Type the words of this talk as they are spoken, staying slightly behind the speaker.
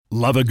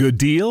Love a good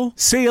deal?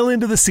 Sail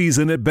into the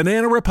season at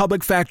Banana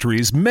Republic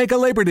Factory's Mega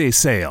Labor Day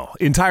Sale.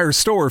 Entire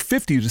store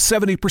 50 to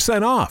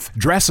 70% off.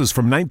 Dresses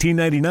from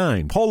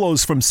 $19.99.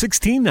 Polos from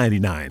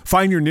 $16.99.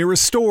 Find your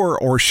nearest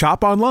store or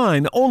shop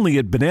online only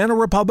at Banana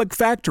Republic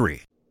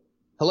Factory.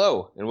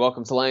 Hello, and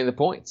welcome to Laying the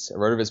Points, a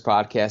RotoViz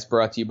podcast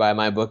brought to you by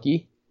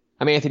MyBookie.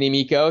 I'm Anthony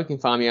Amico. You can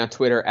find me on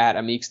Twitter at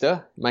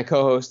Amixta. My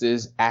co-host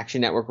is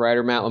Action Network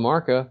writer Matt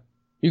LaMarca.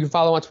 You can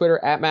follow on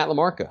Twitter at Matt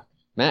LaMarca.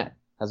 Matt,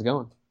 how's it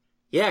going?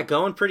 Yeah,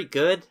 going pretty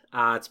good.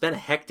 It's been a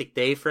hectic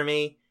day for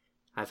me.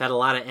 I've had a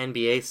lot of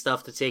NBA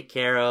stuff to take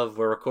care of.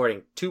 We're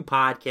recording 2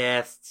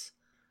 podcasts.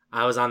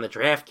 I was on the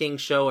DraftKings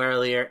show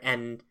earlier,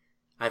 and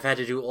I've had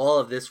to do all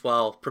of this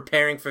while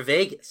preparing for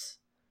Vegas,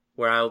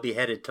 where I will be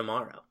headed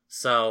tomorrow.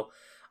 So,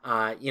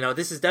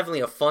 this is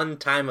definitely a fun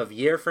time of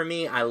year for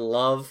me. I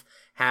love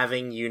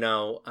having,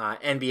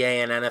 NBA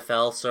and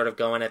NFL sort of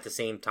going at the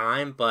same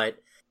time, but,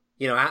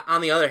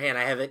 on the other hand,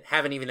 I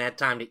haven't even had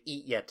time to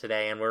eat yet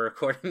today, and we're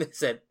recording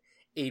this at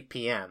 8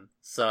 p.m.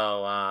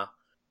 So,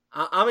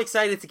 I'm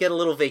excited to get a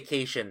little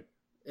vacation,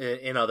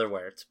 in other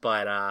words.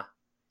 But,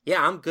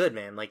 I'm good,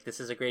 man.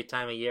 This is a great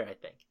time of year, I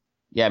think.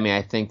 Yeah,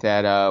 I think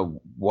that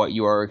what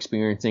you are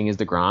experiencing is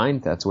the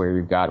grind. That's where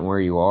you've gotten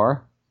where you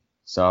are.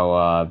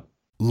 So,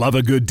 Love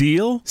a good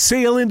deal?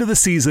 Sail into the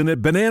season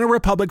at Banana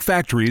Republic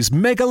Factory's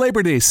Mega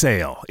Labor Day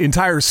Sale.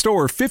 Entire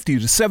store 50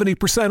 to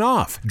 70%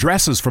 off.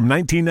 Dresses from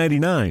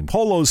 $19.99.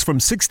 Polos from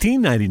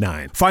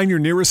 $16.99. Find your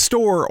nearest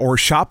store or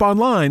shop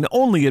online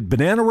only at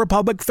Banana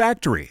Republic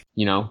Factory.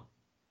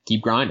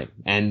 Keep grinding.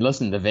 And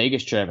listen, the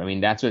Vegas trip,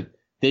 that's what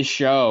this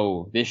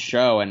show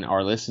and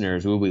our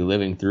listeners will be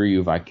living through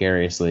you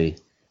vicariously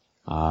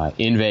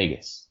in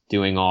Vegas,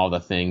 doing all the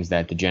things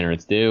that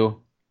degenerates do.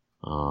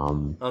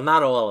 Well,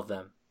 not all of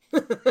them.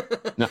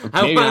 No,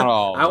 maybe not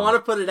all. I want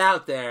to put it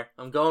out there.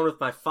 I'm going with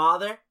my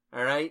father.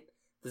 All right,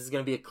 this is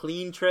going to be a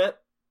clean trip.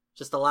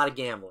 Just a lot of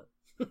gambling.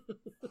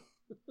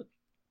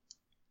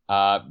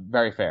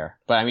 Very fair.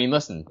 But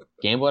listen,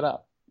 gamble it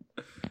up.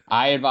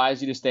 I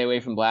advise you to stay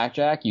away from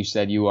blackjack. You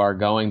said you are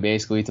going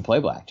basically to play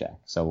blackjack,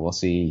 so we'll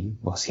see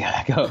how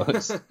that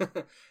goes.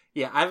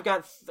 Yeah, I've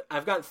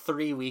got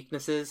 3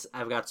 weaknesses.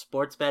 I've got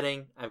sports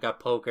betting, I've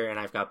got poker, and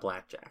I've got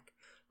blackjack.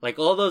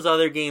 All those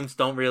other games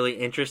don't really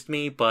interest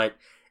me, but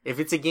if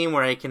it's a game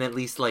where I can at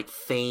least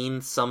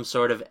feign some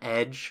sort of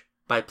edge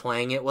by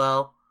playing it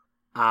well,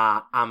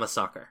 I'm a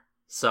sucker.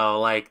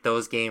 So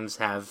those games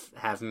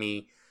have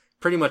me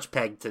pretty much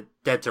pegged to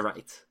dead to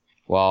rights.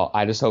 Well,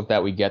 I just hope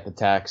that we get the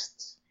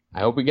text.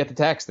 I hope we get the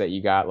text that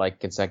you got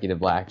consecutive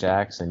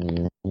blackjacks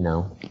and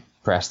you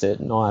pressed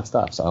it and all that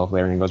stuff. So hopefully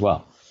everything goes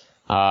well.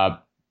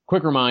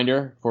 Quick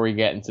reminder before we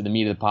get into the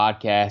meat of the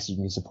podcast, you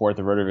can support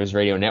the RotoViz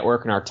Radio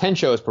Network and our 10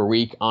 shows per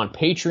week on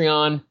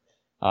Patreon.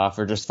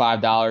 For just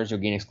 $5, you'll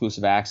gain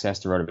exclusive access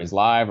to RotoViz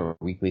Live, our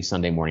weekly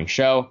Sunday morning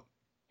show,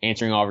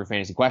 answering all of your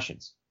fantasy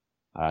questions.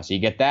 So you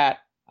get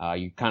that.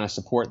 You kind of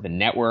support the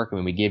network.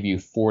 We give you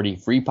 40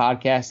 free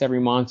podcasts every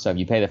month. So if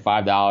you pay the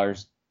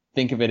 $5,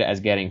 think of it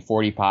as getting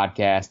 40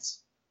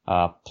 podcasts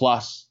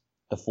plus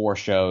the 4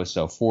 shows.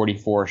 So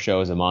 44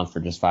 shows a month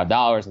for just $5.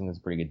 I think that's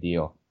a pretty good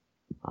deal.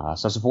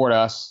 So support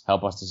us,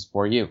 help us to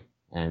support you,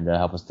 and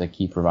help us to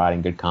keep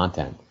providing good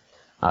content.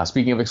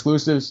 Speaking of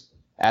exclusives,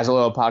 as a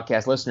loyal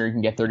podcast listener, you can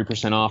get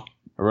 30% off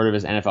a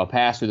RotoViz NFL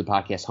Pass through the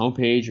podcast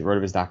homepage,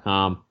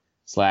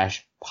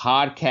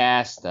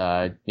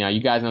 rotoviz.com/podcast. You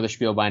guys know the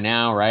spiel by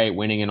now, right?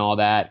 Winning and all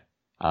that.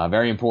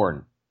 Very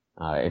important.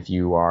 If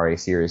you are a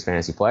serious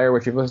fantasy player,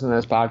 which you've listened to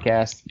this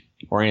podcast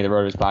or any of the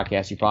RotoViz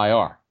podcasts, you probably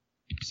are.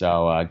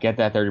 So get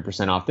that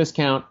 30% off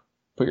discount.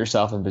 Put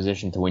yourself in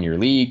position to win your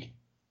league.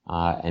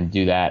 And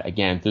do that,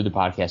 again, through the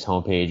podcast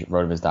homepage,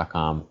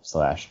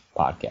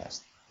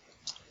 rotoviz.com/podcast.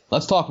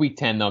 Let's talk Week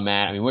 10, though,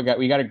 Matt. We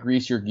got to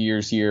grease your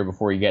gears here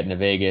before you get into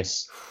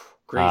Vegas.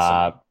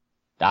 I'll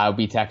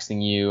be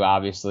texting you,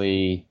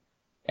 obviously,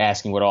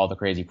 asking what all the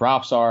crazy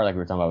props are, like we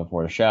were talking about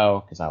before the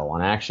show, because I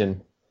want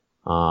action.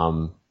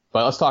 But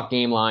let's talk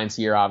game lines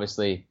here,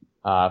 obviously.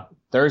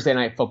 Thursday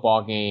night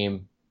football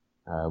game,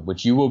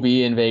 which you will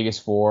be in Vegas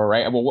for,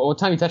 right? Well, what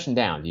time are you touching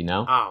down? Do you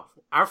know? Oh,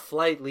 our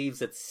flight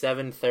leaves at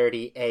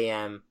 7:30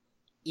 a.m.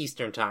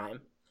 Eastern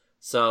time.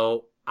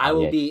 So I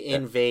will be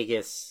in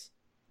Vegas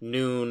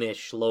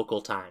noonish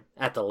local time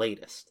at the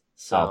latest.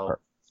 So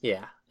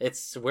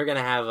we're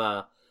gonna have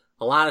a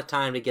lot of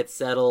time to get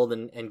settled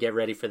and get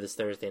ready for this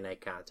Thursday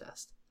night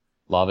contest.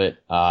 Love it.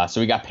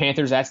 So we got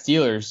Panthers at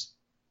Steelers.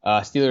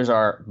 Steelers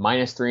are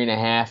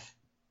 -3.5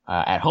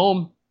 at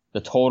home.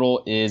 The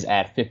total is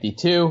at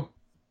 52.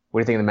 What do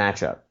you think of the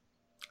matchup?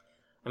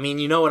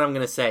 You know what I'm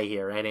gonna say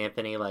here, right,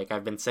 Anthony?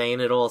 I've been saying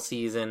it all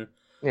season.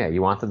 Yeah,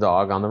 you want the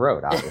dog on the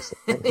road, obviously.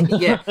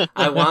 Yeah,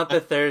 I want the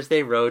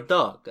Thursday road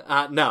dog.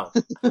 No.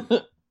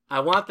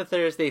 I want the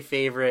Thursday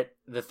favorite.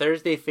 The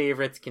Thursday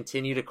favorites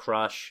continue to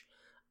crush.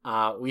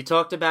 We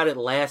talked about it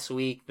last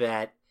week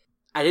that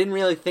I didn't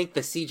really think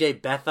the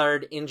CJ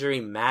Beathard injury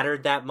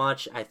mattered that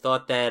much. I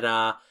thought that,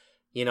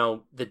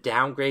 the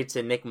downgrade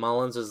to Nick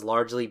Mullins was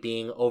largely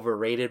being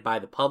overrated by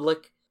the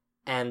public.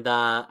 And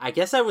I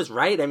guess I was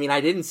right. I mean,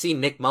 I didn't see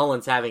Nick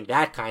Mullins having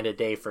that kind of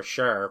day for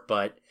sure,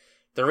 but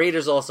the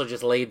Raiders also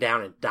just laid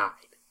down and died.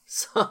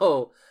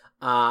 So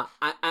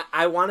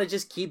I want to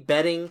just keep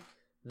betting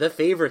the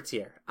favorites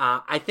here.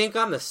 I think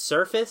on the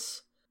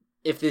surface,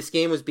 if this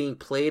game was being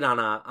played on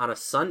a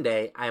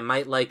Sunday, I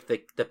might like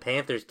the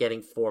Panthers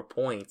getting 4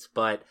 points,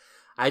 but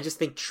I just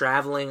think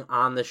traveling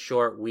on the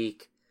short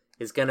week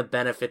is going to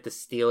benefit the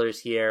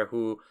Steelers here,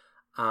 who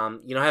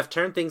have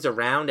turned things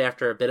around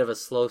after a bit of a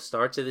slow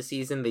start to the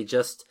season. They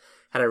just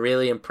had a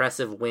really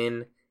impressive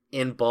win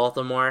in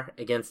Baltimore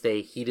against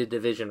a heated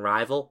division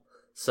rival.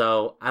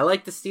 So I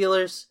like the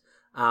Steelers.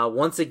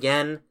 Once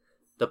again,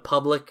 the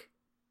public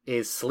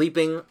is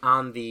sleeping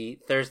on the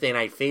Thursday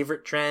night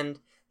favorite trend.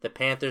 The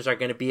Panthers are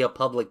going to be a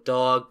public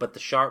dog, but the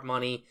sharp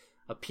money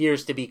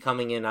appears to be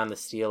coming in on the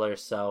Steelers.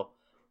 So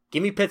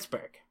give me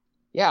Pittsburgh.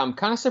 Yeah, I'm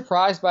kind of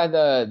surprised by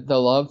the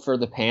love for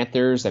the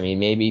Panthers. I mean,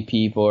 maybe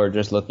people are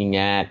just looking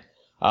at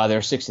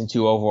their 6-2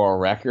 overall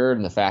record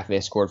and the fact that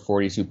they scored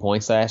 42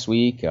 points last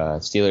week.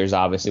 Steelers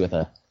obviously with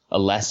a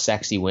less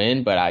sexy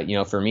win, but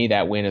for me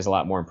that win is a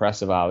lot more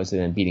impressive, obviously,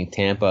 than beating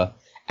Tampa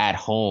at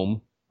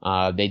home.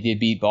 They did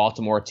beat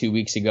Baltimore 2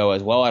 weeks ago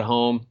as well at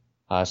home.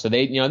 So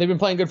they've been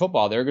playing good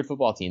football. They're a good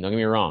football team. Don't get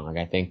me wrong. Like,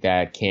 I think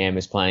that Cam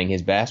is playing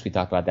his best. We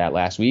talked about that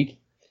last week.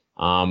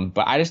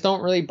 But I just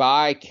don't really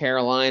buy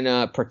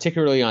Carolina,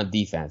 particularly on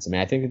defense. I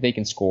mean, I think that they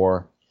can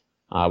score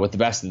with the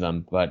best of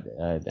them, but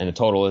and the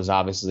total is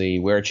obviously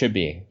where it should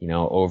be,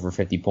 over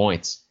 50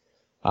 points.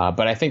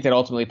 But I think that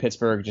ultimately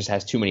Pittsburgh just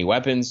has too many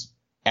weapons.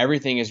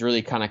 Everything is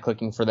really kind of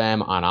clicking for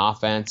them on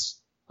offense.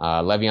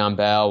 Le'Veon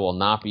Bell will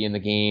not be in the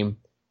game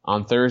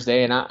on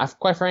Thursday, and I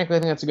quite frankly, I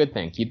think that's a good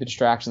thing. Keep the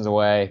distractions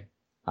away.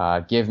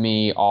 Give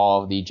me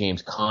all of the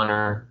James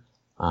Conner.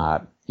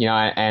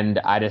 And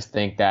I just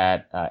think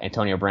that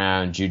Antonio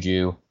Brown,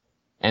 Juju,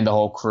 and the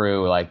whole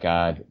crew,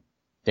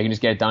 they can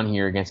just get it done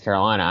here against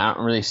Carolina. I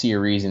don't really see a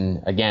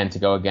reason, again, to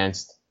go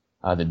against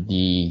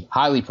the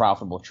highly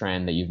profitable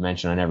trend that you've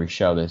mentioned on every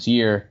show this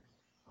year,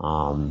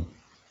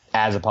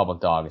 as a public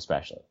dog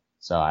especially.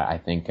 So I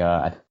think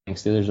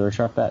Steelers are a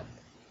sharp bet.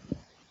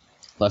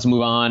 Let's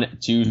move on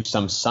to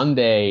some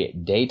Sunday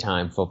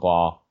daytime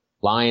football.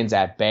 Lions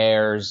at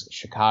Bears.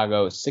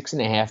 Chicago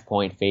 6.5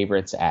 point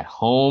favorites at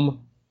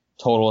home.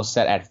 Total is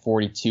set at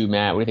 42.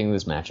 Matt, what do you think of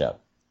this matchup?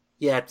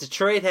 Yeah,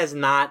 Detroit has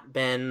not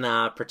been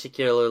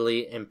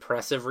particularly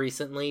impressive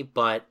recently,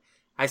 but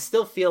I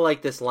still feel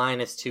like this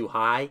line is too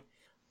high.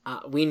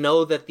 We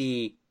know that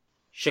the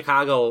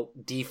Chicago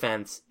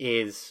defense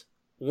is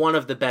one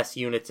of the best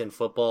units in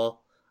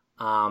football.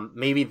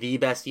 Maybe the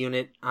best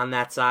unit on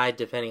that side,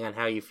 depending on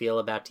how you feel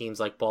about teams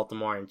like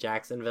Baltimore and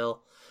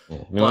Jacksonville. Yeah.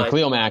 I mean, when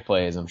Khalil Mack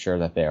plays, I'm sure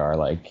that they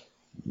are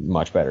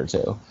much better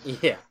too.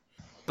 Yeah.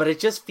 But it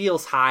just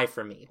feels high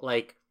for me.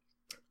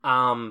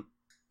 The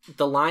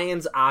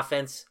Lions'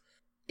 offense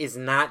is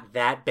not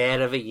that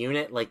bad of a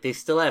unit. They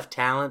still have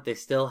talent. They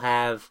still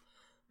have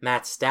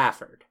Matt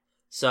Stafford.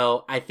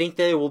 So I think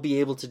they will be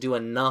able to do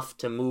enough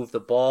to move the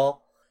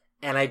ball.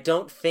 And I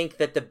don't think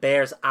that the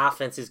Bears'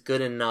 offense is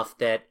good enough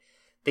that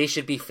they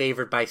should be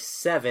favored by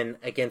 7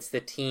 against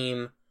the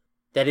team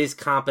that is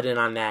competent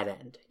on that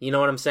end. You know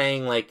what I'm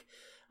saying?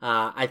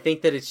 I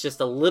think that it's just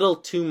a little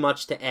too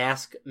much to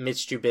ask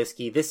Mitch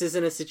Trubisky. This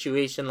isn't a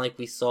situation like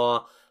we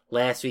saw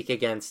last week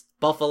against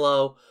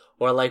Buffalo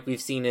or like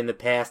we've seen in the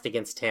past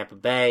against Tampa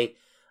Bay.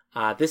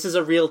 This is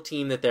a real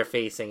team that they're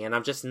facing, and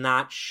I'm just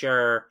not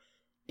sure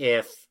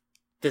if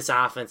this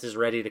offense is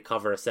ready to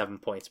cover a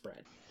 7-point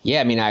spread.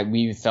 Yeah, I mean,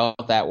 we've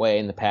felt that way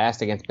in the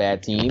past against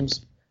bad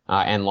teams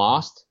and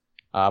lost.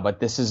 But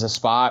this is a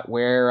spot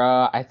where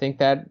I think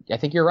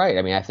you're right.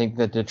 I mean, I think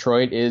that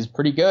Detroit is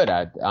pretty good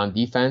on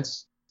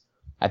defense.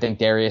 I think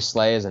Darius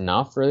Slay is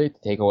enough, really, to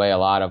take away a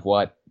lot of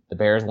what the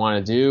Bears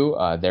want to do.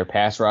 Their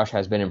pass rush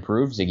has been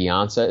improved. Ziggy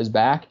Ansah is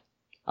back.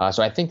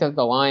 So I think that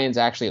the Lions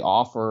actually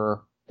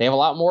they have a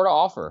lot more to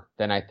offer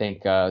than I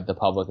think the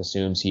public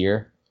assumes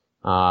here.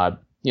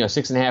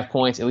 6.5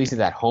 points, at least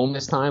it's at home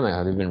this time.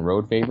 They've been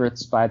road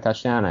favorites by a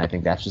touchdown, and I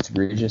think that's just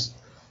egregious.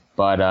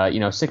 But,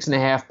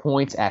 6.5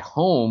 points at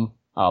home,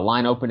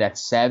 line opened at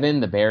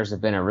 7. The Bears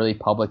have been a really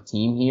public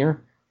team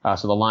here.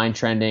 So the line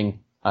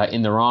trending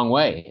in the wrong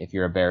way if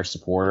you're a Bears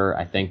supporter.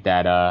 I think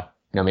that,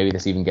 maybe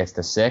this even gets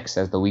to 6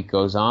 as the week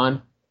goes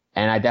on.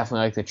 And I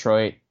definitely like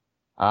Detroit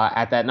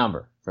at that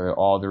number for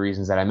all the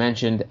reasons that I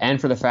mentioned, and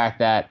for the fact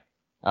that,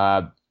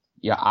 I'm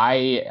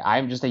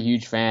just a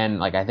huge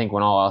fan. I think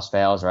when all else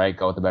fails, right,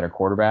 go with the better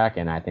quarterback,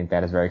 and I think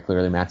that is very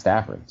clearly Matt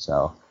Stafford.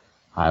 So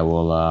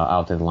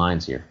I'll take the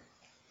Lions here.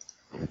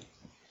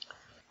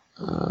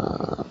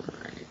 All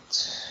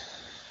right.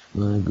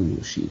 My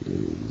Google sheet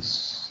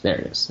is... There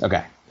it is.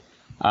 Okay.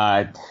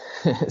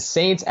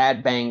 Saints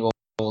at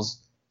Bengals.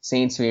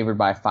 Saints favored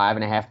by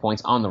 5.5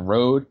 points on the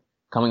road,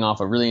 coming off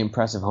a really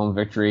impressive home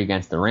victory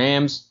against the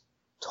Rams.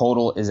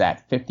 Total is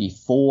at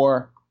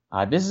 54.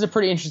 This is a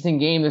pretty interesting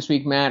game this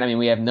week, Matt. I mean,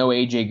 we have no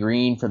A.J.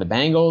 Green for the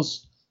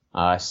Bengals.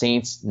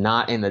 Saints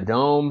not in the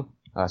Dome.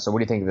 So what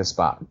do you think of this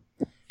spot?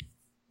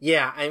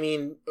 Yeah, I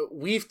mean,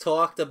 we've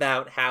talked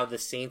about how the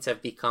Saints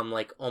have become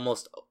like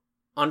almost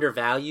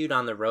undervalued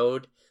on the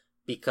road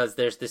because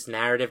there's this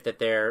narrative that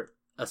they're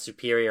a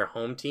superior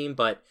home team,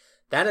 but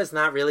that has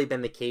not really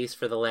been the case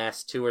for the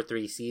last 2 or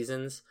 3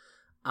 seasons.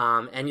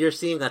 And you're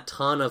seeing a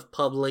ton of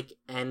public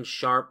and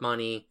sharp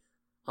money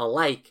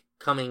alike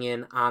coming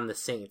in on the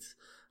Saints.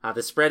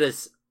 The spread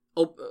has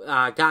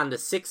gotten to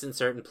 6 in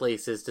certain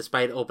places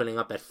despite opening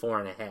up at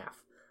 4.5.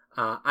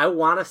 I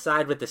want to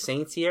side with the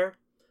Saints here.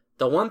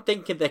 The one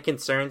thing that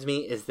concerns me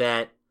is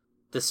that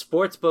the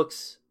sports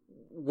books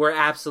were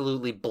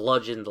absolutely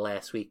bludgeoned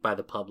last week by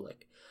the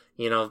public.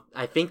 You know,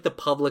 I think the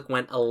public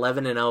went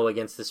 11-0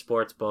 against the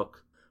sports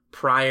book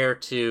prior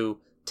to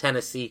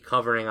Tennessee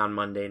covering on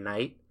Monday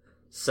night.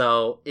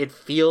 So it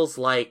feels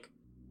like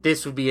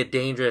this would be a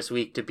dangerous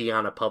week to be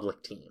on a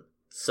public team.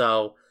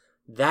 So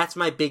that's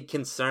my big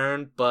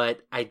concern,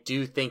 but I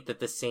do think that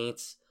the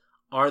Saints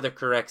are the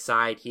correct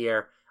side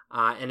here.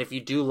 And if you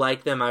do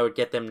like them, I would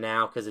get them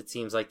now because it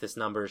seems like this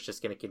number is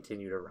just going to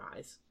continue to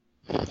rise.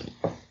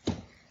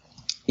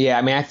 Yeah,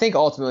 I mean, I think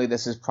ultimately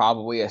this is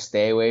probably a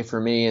stay away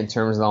for me in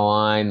terms of the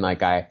line.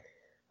 Like,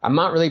 I'm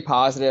not really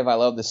positive. I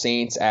love the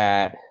Saints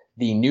at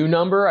the new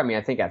number. I mean,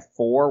 I think at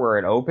 4 where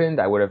it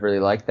opened, I would have really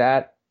liked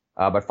that.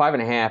 But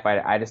 5.5,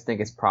 I just think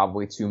it's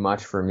probably too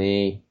much for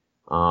me.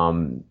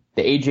 The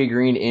AJ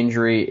Green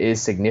injury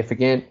is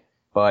significant,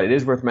 but it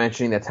is worth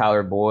mentioning that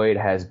Tyler Boyd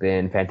has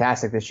been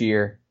fantastic this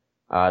year.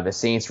 The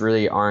Saints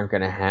really aren't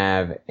going to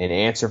have an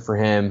answer for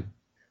him.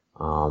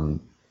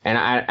 And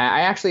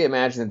I actually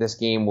imagine that this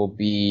game will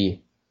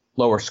be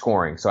lower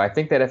scoring. So I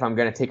think that if I'm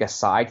going to take a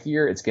side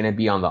here, it's going to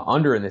be on the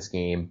under in this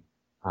game.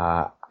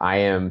 I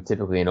am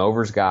typically an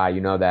overs guy, you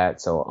know that.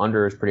 So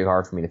under is pretty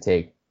hard for me to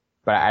take.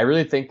 But I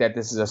really think that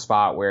this is a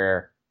spot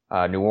where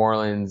New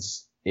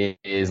Orleans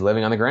is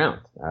living on the ground.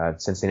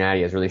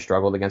 Cincinnati has really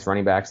struggled against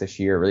running backs this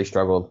year, really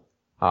struggled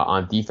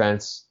on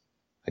defense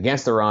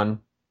against the run.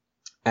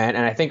 And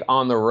I think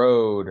on the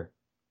road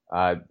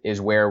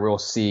is where we'll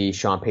see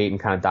Sean Payton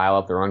kind of dial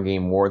up the run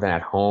game more than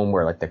at home,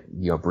 where like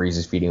Breeze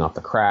is feeding off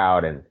the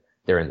crowd and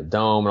they're in the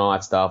dome and all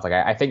that stuff. Like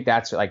I think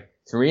that's like,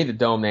 to me, the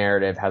dome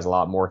narrative has a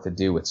lot more to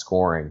do with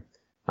scoring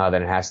than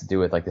it has to do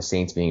with like the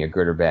Saints being a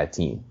good or bad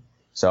team.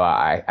 So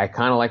I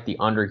kind of like the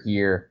under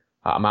here.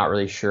 I'm not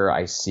really sure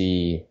I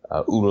see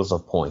oodles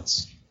of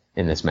points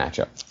in this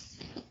matchup.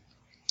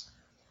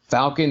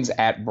 Falcons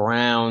at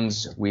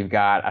Browns. We've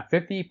got a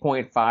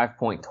 50.5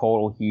 point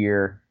total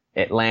here.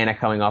 Atlanta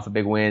coming off a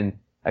big win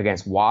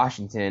against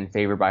Washington,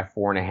 favored by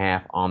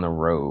 4.5 on the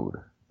road.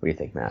 What do you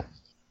think, Matt?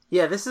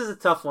 Yeah, this is a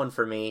tough one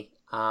for me.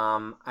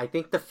 I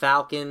think the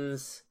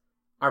Falcons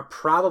are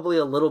probably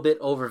a little bit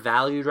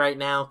overvalued right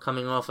now,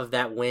 coming off of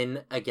that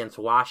win against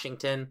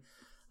Washington.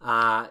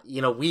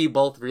 We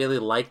both really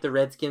liked the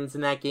Redskins in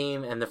that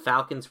game, and the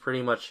Falcons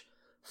pretty much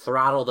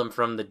throttled them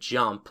from the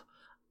jump.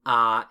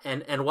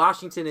 And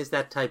Washington is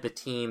that type of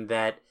team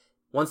that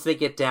once they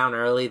get down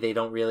early, they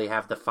don't really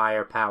have the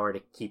firepower to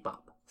keep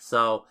up.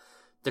 So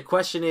the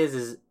question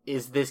is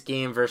this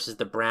game versus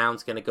the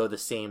Browns going to go the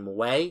same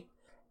way?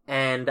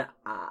 And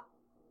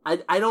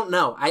I don't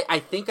know. I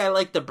think I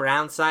like the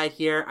Browns side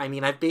here. I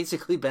mean, I've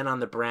basically been on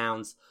the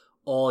Browns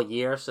all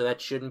year, so that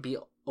shouldn't be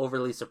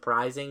overly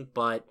surprising.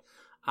 But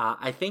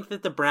I think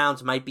that the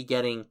Browns might be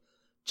getting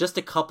just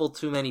a couple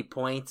too many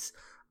points.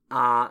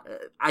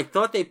 I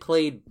thought they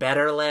played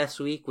better last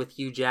week with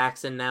Hugh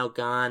Jackson now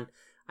gone.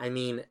 I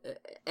mean,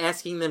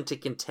 asking them to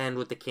contend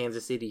with the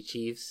Kansas City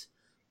Chiefs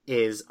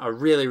is a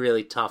really,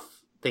 really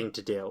tough thing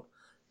to do.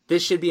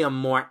 This should be a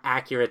more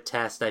accurate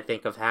test, I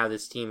think, of how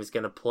this team is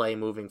going to play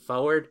moving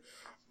forward.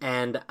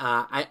 And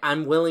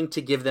I'm willing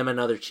to give them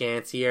another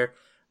chance here.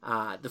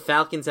 The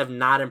Falcons have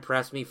not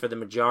impressed me for the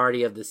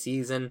majority of the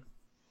season.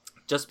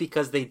 Just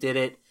because they did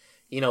it,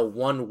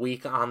 1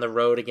 week on the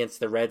road against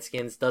the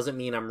Redskins doesn't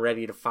mean I'm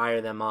ready to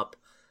fire them up.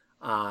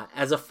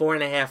 As a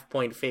 4.5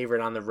 point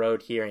favorite on the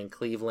road here in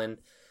Cleveland,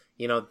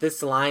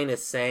 this line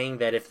is saying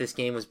that if this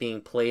game was being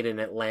played in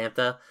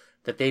Atlanta,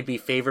 that they'd be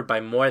favored by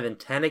more than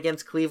 10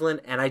 against Cleveland,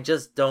 and I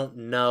just don't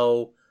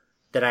know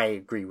that I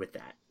agree with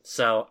that.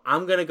 So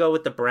I'm going to go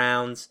with the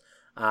Browns.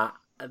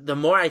 The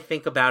more I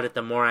think about it,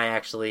 the more I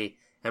actually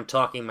am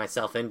talking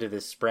myself into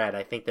this spread.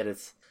 I think that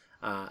it's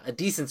a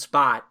decent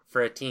spot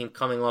for a team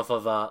coming off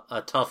of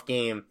a tough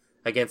game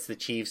against the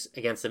Chiefs,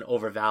 against an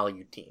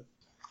overvalued team.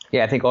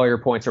 Yeah, I think all your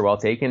points are well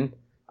taken.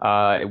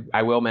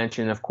 I will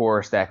mention, of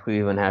course, that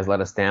Cleveland has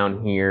let us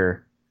down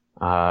here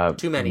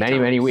Too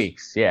many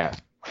weeks. Yeah,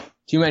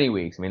 too many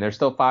weeks. I mean, they're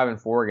still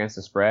 5-4 against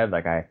the spread.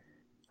 Like I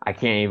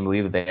can't even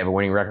believe that they have a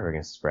winning record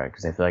against the spread,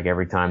 because I feel like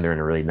every time they're in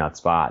a really nut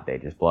spot, they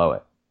just blow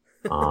it.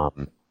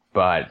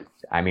 But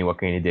I mean, what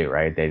can you do,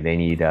 right? They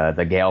need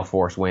the gale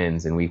force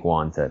wins in week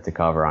 1 to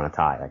cover on a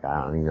tie. Like,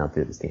 I don't even know if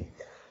it's this team.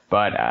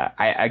 But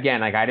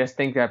I just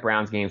think that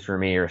Browns games for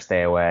me are a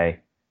stay away.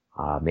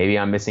 Maybe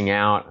I'm missing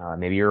out.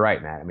 Maybe you're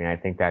right, Matt. I mean, I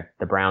think that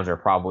the Browns are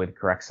probably the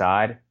correct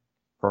side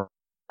for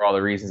all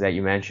the reasons that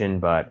you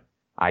mentioned, but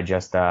I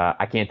just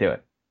I can't do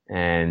it.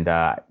 And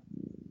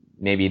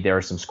maybe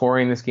there's some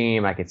scoring in this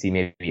game. I could see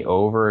maybe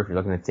over if you're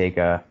looking to take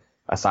a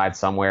side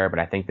somewhere, but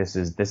I think this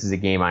is a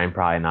game I am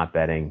probably not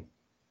betting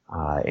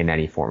in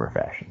any form or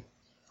fashion.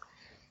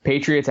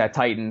 Patriots at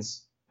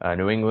Titans.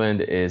 New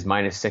England is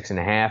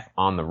 -6.5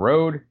 on the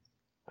road.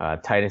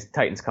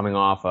 Titans coming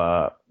off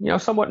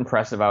somewhat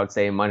impressive, I would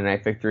say, Monday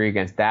night victory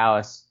against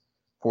Dallas,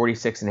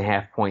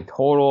 46.5 point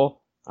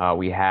total.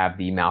 We have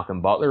the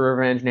Malcolm Butler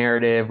revenge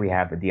narrative. We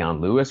have the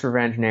Dion Lewis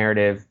revenge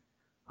narrative.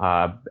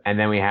 And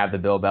then we have the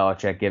Bill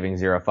Belichick giving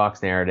zero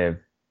fucks narrative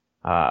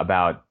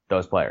about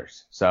those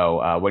players.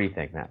 So what do you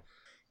think, Matt?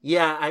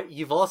 Yeah,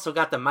 you've also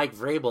got the Mike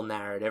Vrabel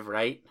narrative,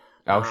 right?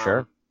 Oh,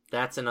 sure.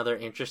 That's another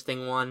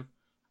interesting one.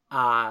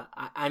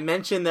 I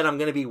mentioned that I'm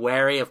going to be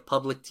wary of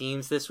public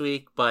teams this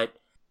week, but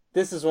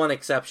this is one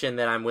exception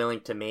that I'm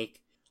willing to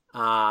make.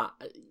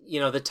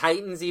 The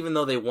Titans, even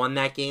though they won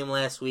that game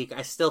last week,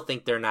 I still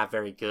think they're not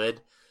very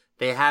good.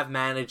 They have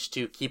managed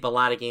to keep a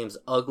lot of games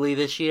ugly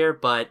this year,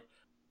 but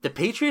the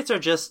Patriots are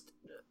just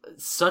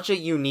such a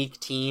unique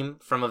team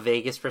from a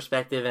Vegas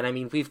perspective. And I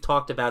mean, we've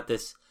talked about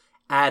this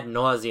ad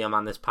nauseum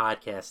on this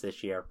podcast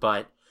this year,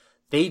 but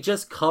they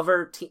just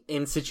cover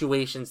in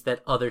situations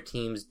that other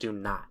teams do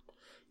not.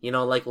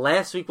 Like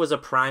last week was a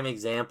prime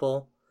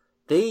example.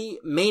 They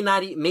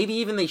maybe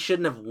even they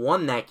shouldn't have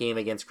won that game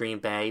against Green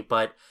Bay,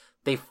 but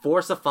they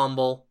force a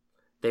fumble,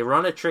 they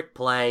run a trick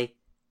play,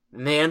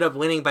 and they end up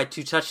winning by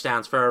 2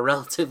 touchdowns for a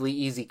relatively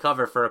easy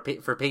cover for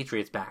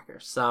Patriots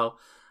backers. So,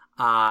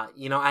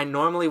 I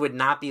normally would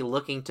not be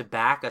looking to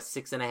back a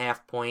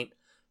 6.5 point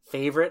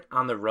favorite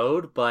on the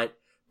road, but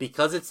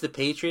because it's the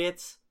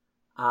Patriots,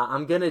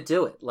 I'm going to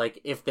do it. Like,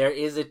 if there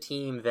is a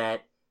team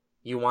that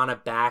you want to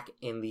back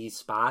in these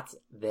spots,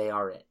 they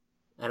are it.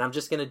 And I'm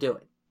just going to do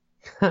it.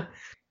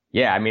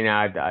 Yeah, I mean,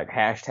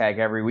 hashtag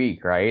every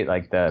week, right?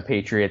 Like the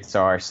Patriots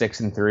are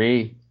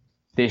 6-3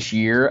 this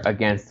year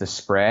against the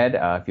spread.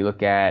 If you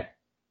look at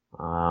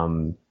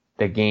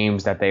the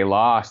games that they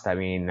lost, I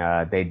mean,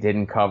 they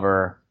didn't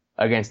cover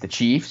against the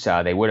Chiefs.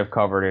 They would have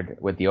covered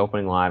it with the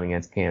opening line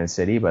against Kansas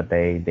City, but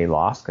they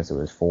lost because it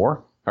was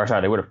 4. Or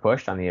sorry, they would have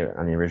pushed on the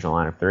original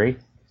line of 3.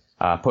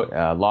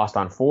 Lost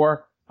on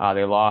 4.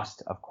 They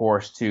lost, of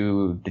course,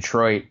 to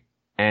Detroit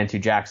and to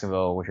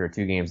Jacksonville, which are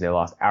 2 games they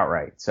lost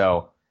outright.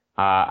 So,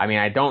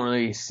 I don't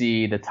really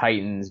see the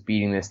Titans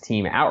beating this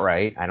team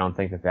outright. I don't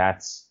think that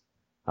that's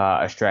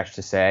a stretch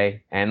to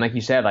say. And like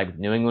you said, like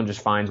New England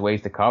just finds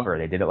ways to cover.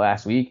 They did it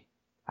last week.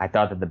 I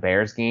thought that the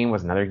Bears game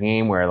was another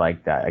game where,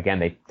 again,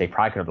 they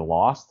probably could have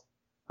lost.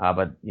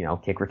 But,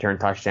 kick return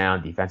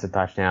touchdown, defensive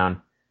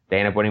touchdown. They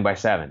end up winning by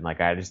 7.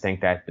 Like, I just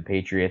think that the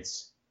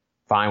Patriots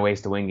find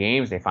ways to win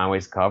games. They find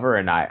ways to cover,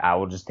 and I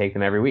will just take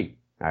them every week.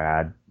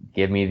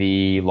 Give me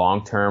the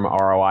long-term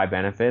ROI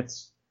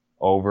benefits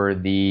over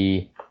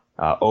the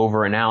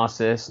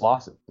over-analysis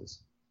losses.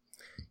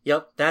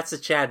 Yep, that's a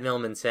Chad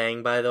Millman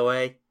saying, by the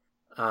way.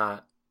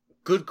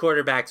 Good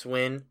quarterbacks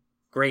win,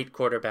 great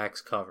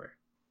quarterbacks cover.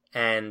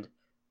 And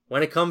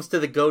when it comes to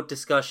the GOAT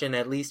discussion,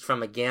 at least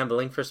from a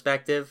gambling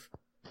perspective,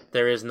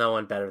 there is no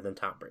one better than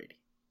Tom Brady.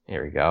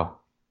 Here we go.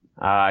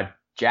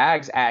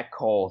 Jags at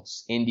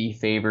Colts. Indy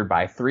favored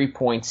by 3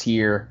 points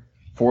here.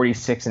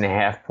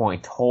 46.5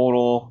 point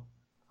total.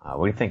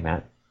 What do you think,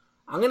 Matt?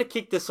 I'm going to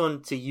kick this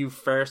one to you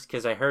first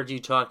because I heard you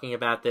talking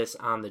about this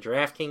on the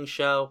DraftKings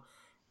show,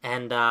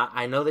 and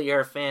I know that you're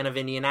a fan of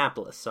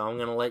Indianapolis, so I'm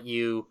going to let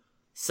you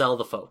sell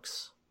the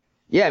folks.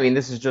 Yeah, I mean,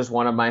 this is just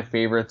one of my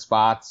favorite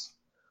spots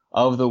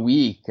of the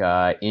week.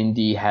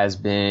 Indy has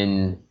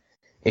been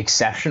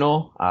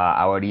exceptional.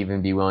 I would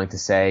even be willing to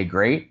say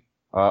great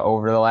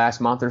over the last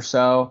month or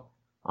so,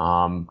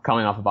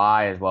 coming off a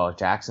bye as well as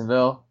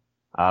Jacksonville.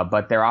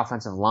 But their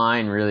offensive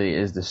line really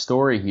is the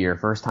story here.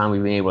 First time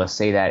we've been able to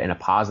say that in a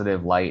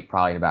positive light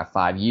probably in about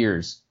 5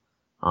 years.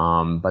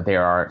 But they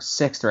are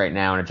 6th right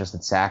now in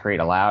adjusted sack rate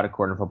allowed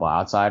according to Football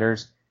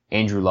Outsiders.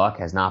 Andrew Luck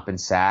has not been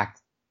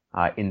sacked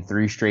in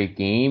 3 straight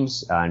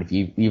games. And if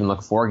you even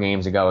look 4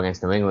 games ago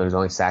against New England, he was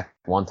only sacked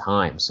 1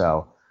 time.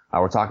 So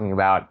we're talking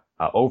about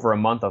over a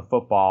month of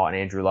football, and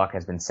Andrew Luck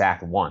has been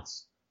sacked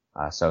once.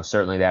 So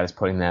certainly that is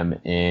putting them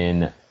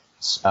in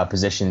a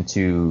position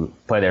to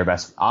play their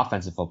best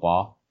offensive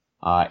football.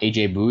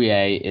 AJ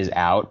Bouye is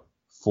out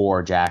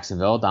for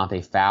Jacksonville.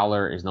 Dante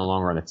Fowler is no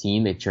longer on the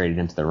team. They traded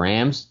him to the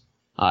Rams.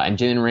 And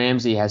Jalen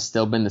Ramsey has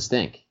still been the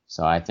stink.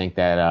 So I think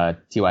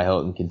that T.Y.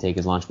 Hilton can take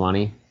his lunch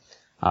money.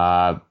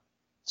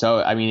 So,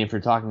 I mean, if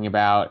you're talking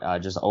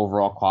about just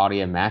overall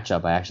quality of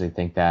matchup, I actually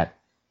think that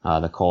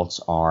the Colts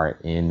are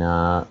in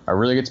a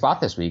really good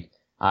spot this week.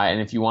 And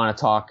if you want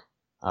to talk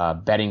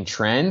betting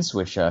trends,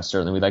 which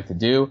certainly we'd like to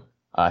do,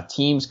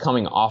 teams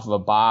coming off of a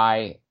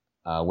bye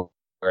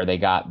where they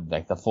got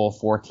like the full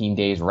 14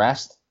 days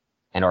rest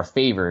and are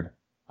favored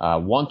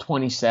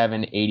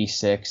 127,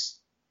 86,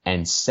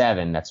 and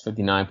 7. That's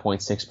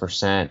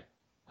 59.6%.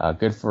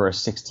 Good for a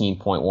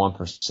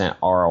 16.1%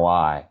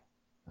 ROI.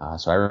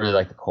 So I really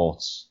like the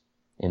Colts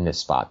in this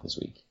spot this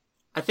week.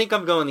 I think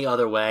I'm going the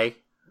other way.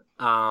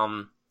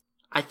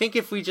 I think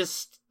if we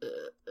just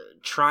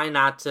try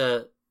not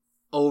to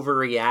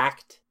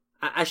overreact,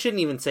 I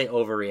shouldn't even say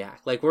overreact.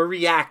 Like, we're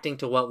reacting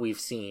to what we've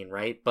seen,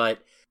 right? But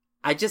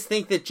I just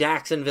think that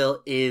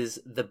Jacksonville is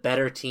the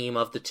better team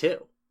of the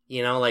two.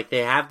 You know, like,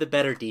 they have the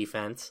better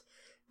defense.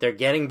 They're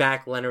getting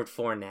back Leonard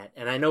Fournette.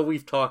 And I know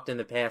we've talked in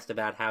the past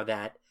about how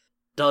that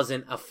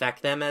doesn't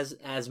affect them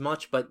as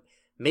much, but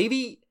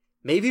maybe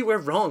we're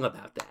wrong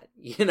about that.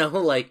 You know,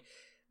 like,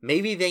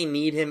 maybe they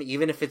need him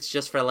even if it's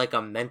just for, like,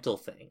 a mental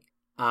thing.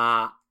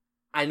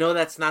 I know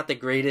that's not the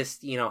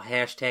greatest,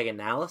 hashtag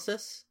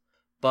analysis,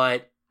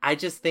 but I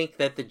just think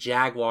that the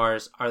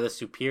Jaguars are the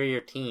superior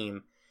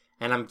team,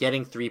 and I'm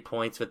getting 3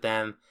 points with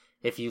them.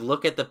 If you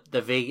look at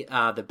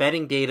the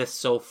betting data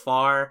so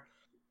far,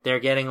 they're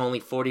getting only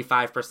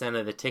 45%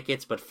 of the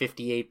tickets, but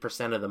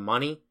 58% of the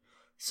money.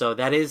 So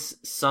that is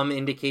some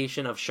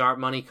indication of sharp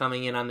money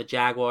coming in on the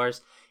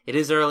Jaguars. It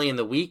is early in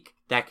the week.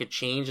 That could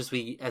change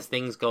as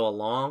things go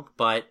along,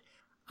 but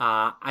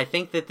I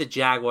think that the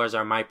Jaguars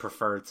are my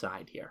preferred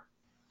side here.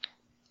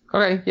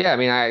 Okay, yeah, I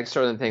mean, I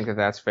certainly think that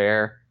that's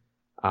fair.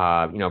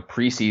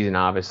 Preseason,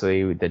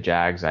 obviously, with the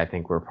Jags, I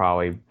think we're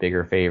probably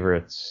bigger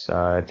favorites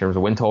in terms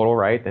of win total,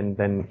 right,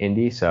 than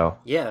Indy. So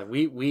yeah,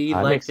 we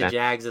like the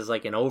Jags as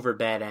like an over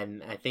bet,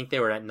 and I think they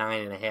were at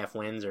 9.5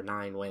 wins or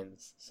 9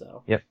 wins.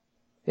 So yep,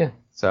 yeah.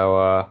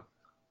 So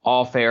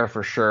all fair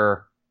for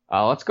sure.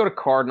 Let's go to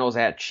Cardinals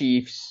at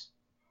Chiefs.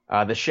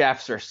 The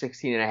Chefs are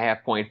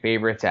 16.5 point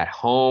favorites at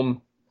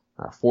home.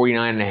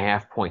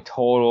 49.5 point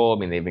total. I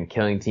mean, they've been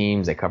killing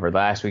teams. They covered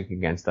last week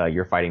against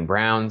your Fighting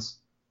Browns.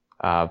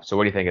 So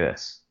what do you think of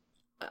this?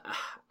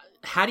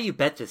 How do you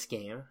bet this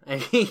game?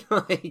 I mean,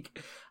 like,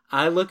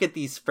 I look at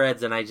these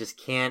spreads and I just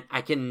can't.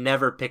 I can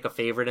never pick a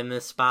favorite in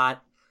this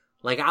spot.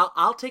 Like,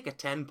 I'll take a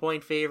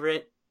 10-point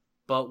favorite,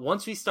 but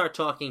once we start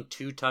talking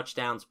 2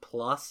 touchdowns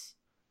plus,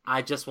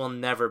 I just will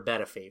never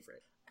bet a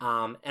favorite.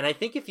 And I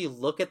think if you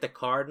look at the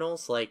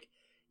Cardinals, like,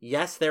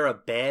 yes, they're a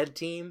bad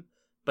team,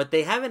 but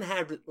they haven't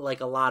had, like,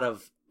 a lot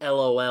of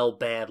LOL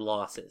bad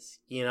losses.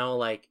 You know,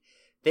 like,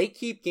 they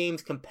keep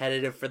games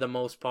competitive for the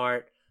most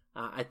part.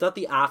 I thought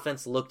the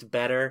offense looked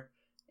better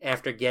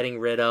after getting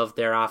rid of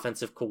their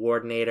offensive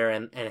coordinator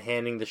and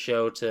handing the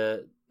show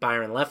to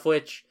Byron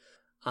Leftwich.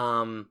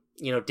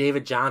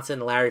 David Johnson,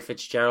 Larry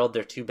Fitzgerald,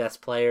 their 2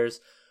 best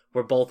players,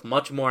 were both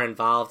much more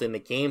involved in the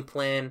game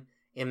plan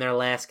in their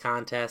last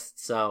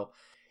contest. So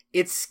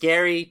it's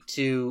scary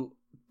to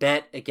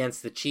bet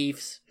against the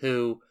Chiefs,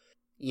 who,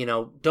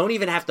 don't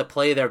even have to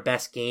play their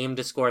best game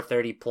to score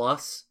 30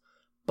 plus.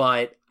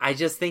 But I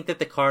just think that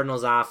the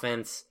Cardinals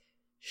offense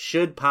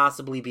should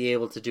possibly be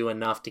able to do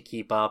enough to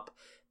keep up.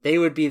 They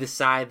would be the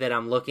side that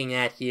I'm looking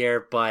at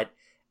here, but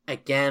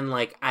again,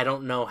 like, I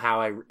don't know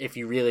if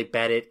you really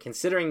bet it,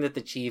 considering that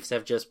the Chiefs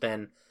have just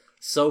been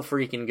so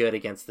freaking good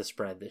against the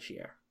spread this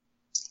year.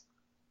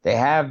 They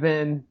have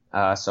been,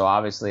 so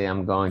obviously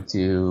I'm going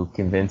to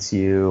convince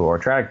you, or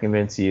try to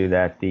convince you,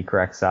 that the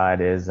correct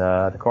side is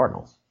the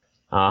Cardinals.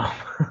 I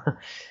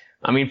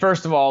mean,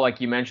 first of all,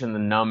 like you mentioned, the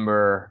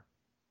number,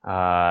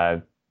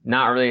 not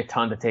really a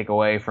ton to take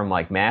away from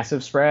like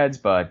massive spreads,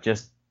 but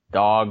just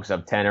dogs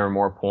of 10 or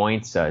more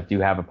points do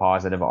have a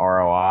positive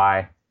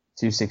ROI,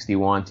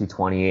 261,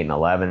 228, and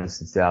 11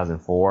 since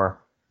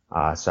 2004.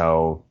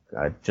 So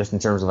just in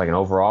terms of like an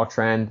overall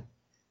trend,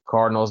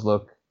 Cardinals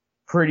look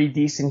pretty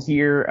decent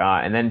here.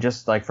 And then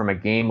just like from a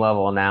game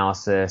level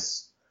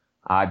analysis,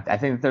 I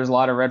think that there's a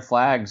lot of red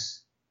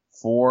flags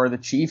for the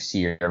Chiefs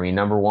here. I mean,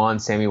 number one,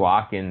 Sammy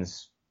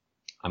Watkins,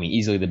 I mean,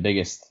 easily the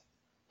biggest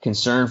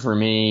concern for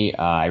me.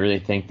 I really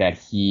think that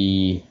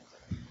he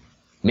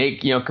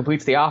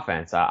completes the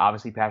offense.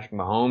 Obviously, Patrick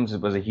Mahomes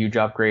was a huge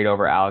upgrade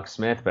over Alex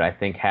Smith, but I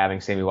think having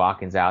Sammy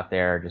Watkins out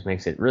there just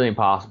makes it really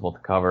impossible to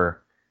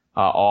cover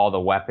all the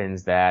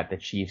weapons that the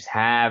Chiefs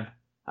have.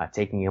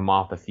 Taking him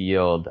off the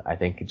field, I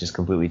think it just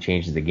completely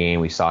changes the game.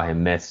 We saw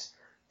him miss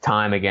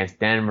time against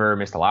Denver,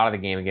 missed a lot of the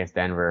game against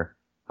Denver.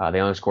 They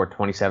only scored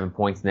 27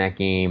 points in that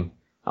game,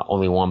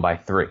 only won by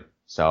 3.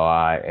 So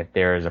if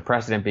there's a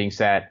precedent being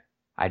set,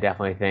 I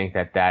definitely think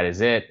that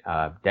is it.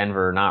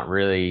 Denver, not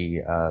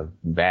really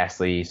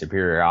vastly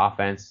superior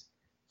offense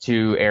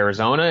to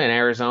Arizona, and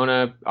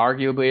Arizona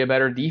arguably a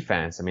better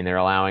defense. I mean, they're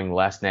allowing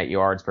less net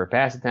yards per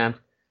pass attempt,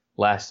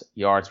 less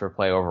yards per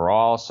play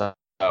overall. So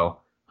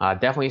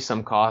definitely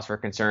some cause for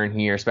concern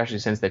here, especially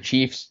since the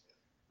Chiefs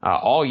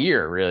all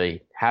year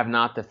really have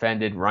not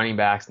defended running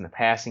backs in the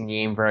passing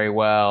game very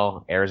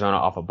well. Arizona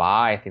off a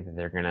bye. I think that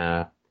they're going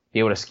to be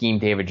able to scheme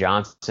David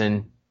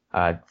Johnson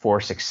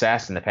for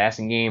success in the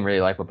passing game, really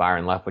like what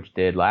Byron Leftwich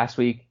did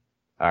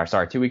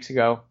 2 weeks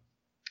ago.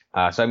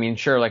 So, I mean,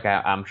 sure, like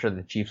I'm sure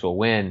the Chiefs will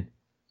win,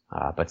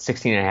 but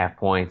 16.5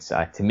 points,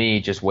 to me,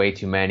 just way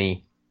too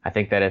many. I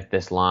think that if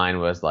this line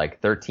was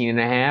like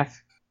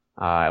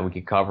 13.5, we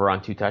could cover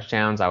on 2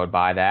 touchdowns, I would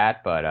buy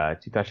that,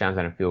 but 2 touchdowns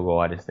and a field goal,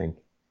 I just think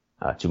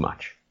too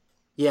much.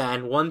 Yeah,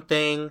 and one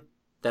thing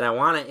that I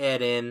want to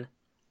add in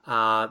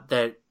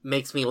that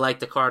makes me like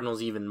the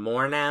Cardinals even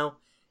more now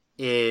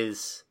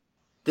is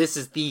this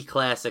is the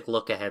classic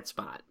look-ahead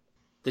spot.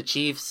 The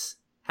Chiefs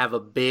have a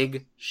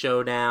big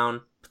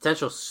showdown,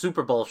 potential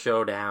Super Bowl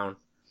showdown,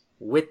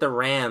 with the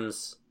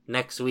Rams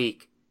next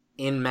week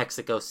in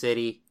Mexico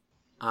City.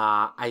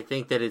 I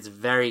think that it's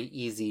very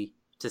easy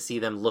to see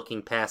them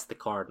looking past the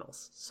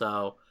Cardinals.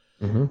 So,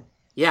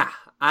 yeah,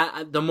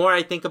 the more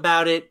I think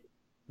about it,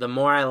 the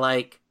more I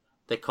like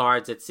the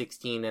Cards at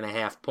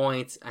 16.5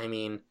 points. I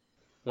mean,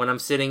 when I'm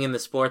sitting in the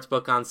sports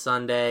book on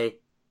Sunday,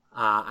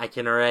 I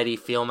can already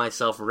feel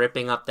myself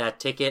ripping up that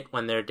ticket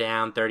when they're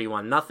down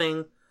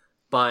 31-0.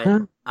 But,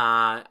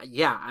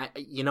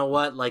 you know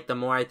what? Like, the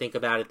more I think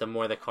about it, the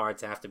more the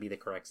Cards have to be the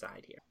correct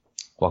side here.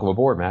 Welcome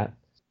aboard, Matt.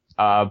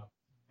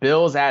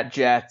 Bills at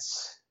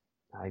Jets.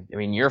 I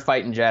mean, you're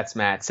fighting Jets,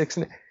 Matt.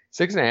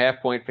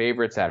 6.5 point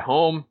favorites at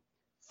home.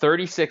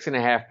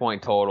 36.5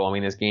 point total. I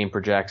mean, this game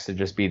projects to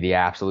just be the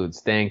absolute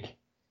stink.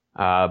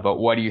 But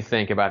what do you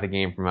think about the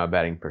game from a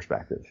betting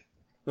perspective?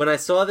 When I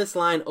saw this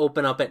line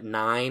open up at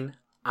 9,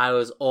 I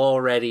was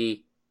all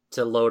ready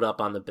to load up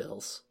on the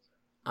Bills.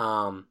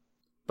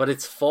 But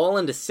it's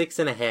fallen to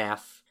 6.5,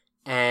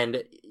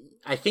 and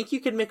I think you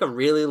could make a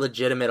really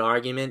legitimate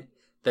argument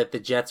that the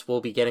Jets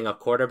will be getting a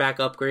quarterback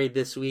upgrade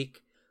this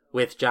week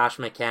with Josh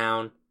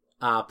McCown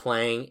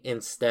playing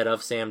instead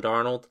of Sam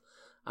Darnold.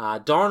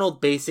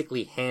 Darnold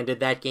basically handed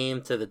that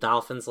game to the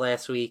Dolphins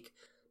last week.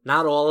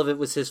 Not all of it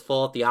was his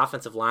fault. The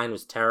offensive line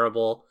was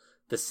terrible.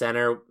 The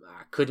center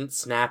couldn't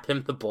snap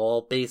him the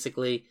ball,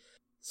 basically.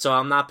 So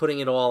I'm not putting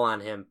it all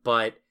on him,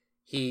 but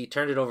he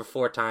turned it over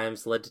 4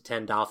 times, led to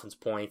 10 Dolphins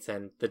points,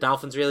 and the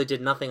Dolphins really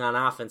did nothing on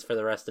offense for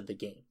the rest of the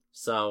game.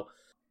 So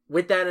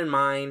with that in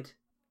mind,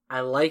 I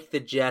like the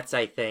Jets,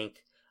 I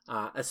think,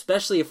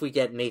 especially if we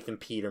get Nathan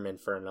Peterman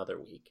for another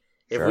week.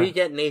 Sure. If we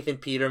get Nathan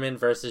Peterman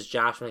versus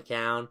Josh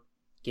McCown,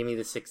 give me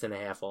the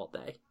 6.5 all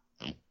day.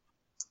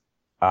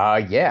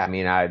 Yeah, I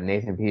mean,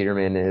 Nathan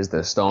Peterman is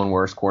the stone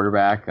worst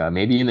quarterback,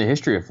 maybe in the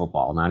history of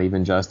football, not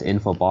even just in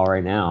football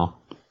right now,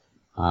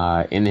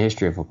 in the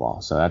history of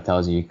football. So that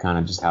tells you kind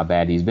of just how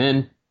bad he's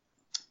been.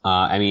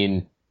 I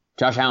mean,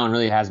 Josh Allen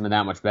really hasn't been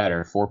that much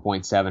better.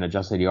 4.7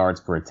 adjusted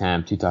yards per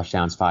attempt, 2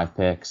 touchdowns, 5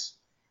 picks.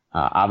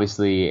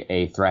 Obviously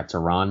a threat to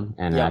run,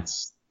 and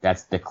that's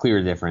the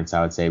clear difference,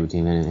 I would say,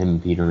 between him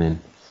and Peterman.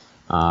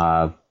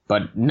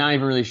 But not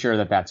even really sure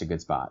that that's a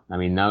good spot. I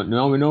mean,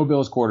 no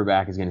Bills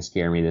quarterback is going to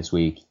scare me this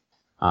week.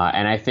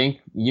 And I think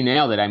you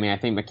nailed it. I mean, I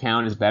think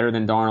McCown is better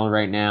than Darnold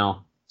right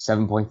now.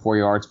 7.4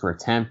 yards per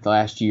attempt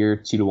last year,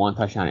 2-to-1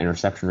 touchdown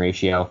interception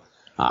ratio.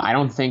 I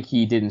don't think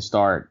he didn't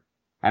start.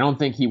 I don't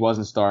think he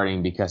wasn't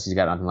starting because he's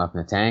got nothing left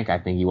in the tank. I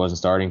think he wasn't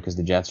starting because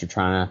the Jets are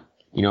trying to,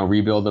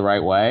 rebuild the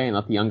right way and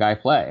let the young guy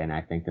play. And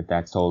I think that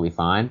that's totally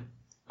fine.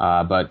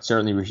 But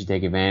certainly we should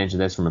take advantage of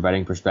this from a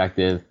betting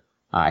perspective.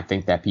 I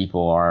think that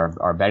people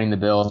are betting the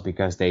Bills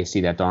because they see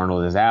that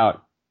Darnold is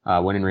out,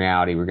 when in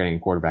reality we're getting a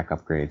quarterback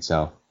upgrade.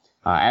 So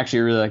I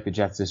actually really like the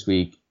Jets this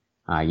week.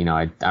 I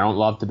don't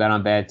love to bet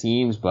on bad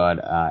teams, but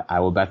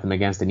I will bet them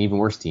against an even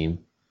worse team.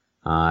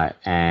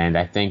 And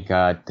I think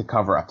to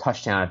cover a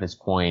touchdown at this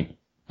point,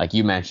 like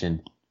you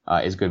mentioned,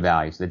 is good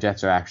value. So the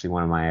Jets are actually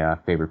one of my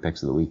favorite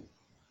picks of the week.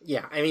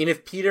 Yeah, I mean,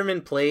 if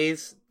Peterman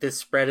plays, this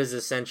spread is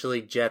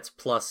essentially Jets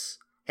plus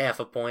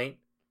 0.5 point.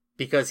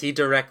 Because he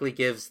directly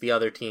gives the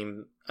other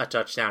team a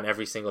touchdown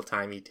every single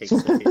time he takes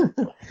the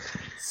field.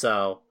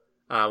 So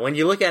when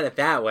you look at it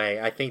that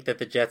way, I think that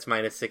the Jets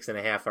minus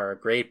 6.5 are a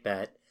great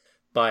bet.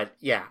 But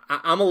yeah,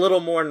 I'm a little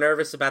more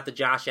nervous about the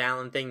Josh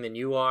Allen thing than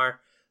you are.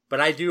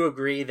 But I do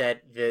agree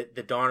that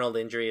the Darnold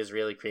injury is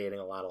really creating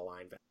a lot of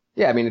line value.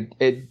 Yeah, I mean,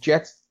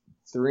 Jets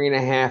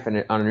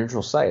 3.5 on a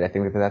neutral site. I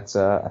think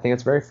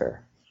that's very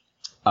fair.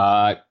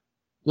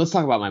 Let's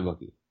talk about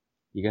MyBookie,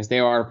 because they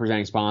are a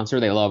presenting sponsor.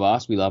 They love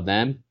us. We love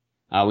them.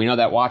 We know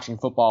that watching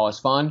football is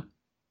fun,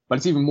 but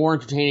it's even more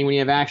entertaining when you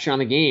have action on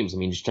the games. I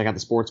mean, just check out the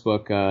sports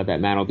book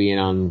that Matt will be in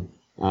on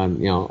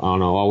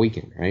all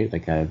weekend, right?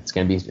 Like it's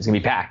gonna be packed. It's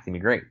gonna be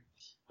great.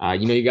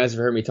 You guys have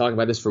heard me talk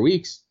about this for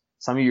weeks.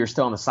 Some of you are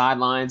still on the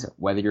sidelines.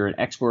 Whether you're an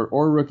expert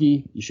or a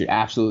rookie, you should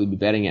absolutely be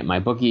betting at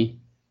MyBookie.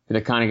 If you're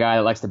the kind of guy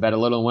that likes to bet a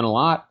little and win a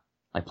lot,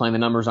 like playing the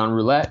numbers on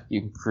roulette,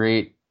 you can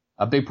create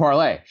a big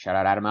parlay. Shout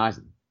out Adam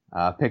Eisen.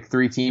 Pick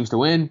 3 teams to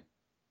win.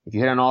 If you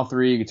hit on all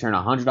 3, you can turn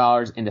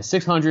 $100 into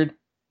 $600.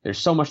 There's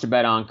so much to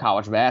bet on.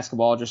 College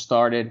basketball just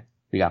started.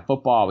 We got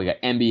football. We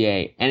got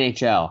NBA,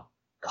 NHL,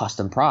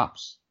 custom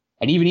props,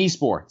 and even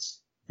esports.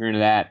 If you're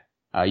into that,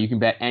 you can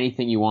bet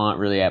anything you want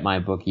really at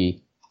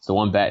MyBookie. It's the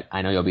one bet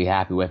I know you'll be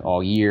happy with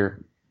all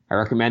year. I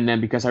recommend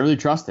them because I really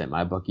trust them.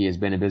 MyBookie has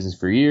been in business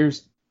for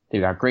years. They've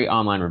got great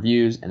online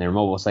reviews, and their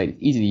mobile site is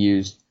easy to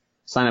use.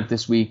 Sign up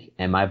this week,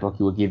 and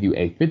MyBookie will give you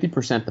a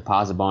 50%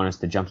 deposit bonus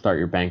to jumpstart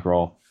your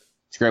bankroll.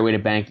 It's a great way to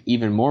bank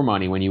even more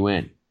money when you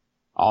win.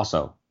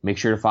 Also, make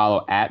sure to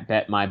follow at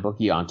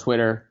BetMyBookie on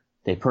Twitter.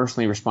 They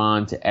personally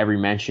respond to every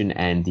mention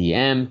and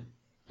DM.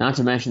 Not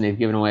to mention they've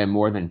given away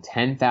more than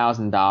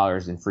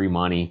 $10,000 in free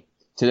money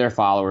to their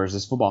followers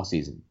this football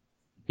season.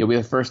 You'll be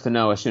the first to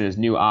know as soon as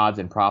new odds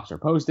and props are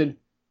posted.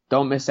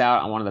 Don't miss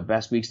out on one of the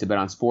best weeks to bet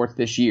on sports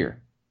this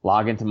year.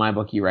 Log into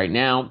MyBookie right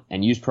now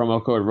and use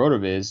promo code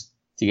ROTOVIZ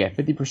to get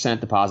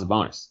 50% deposit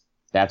bonus.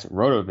 That's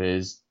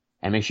ROTOVIZ.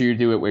 And make sure you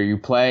do it where you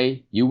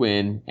play, you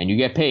win, and you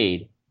get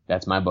paid.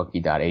 That's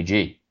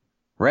mybookie.ag.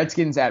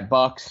 Redskins at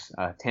Bucks.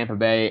 Tampa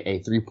Bay, a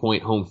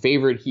 3-point home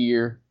favorite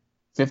here.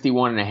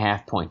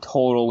 51.5-point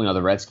total. We know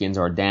the Redskins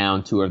are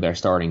down 2 of their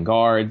starting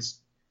guards.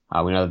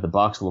 We know that the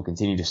Bucks will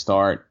continue to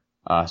start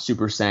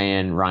Super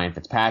Saiyan Ryan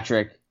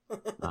Fitzpatrick.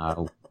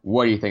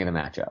 What do you think of the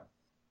matchup?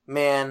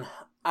 Man,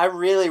 I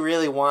really,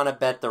 really want to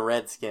bet the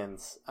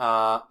Redskins.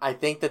 I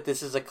think that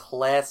this is a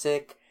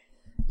classic,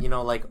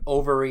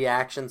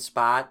 overreaction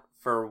spot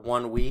for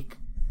 1 week.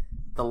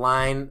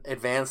 The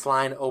advanced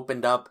line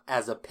opened up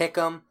as a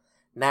pick'em.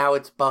 Now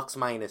it's Bucks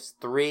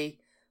 -3.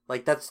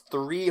 That's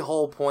 3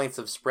 whole points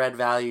of spread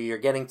value. You're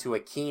getting to a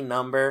key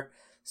number.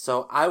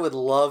 So I would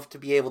love to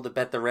be able to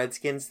bet the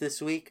Redskins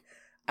this week.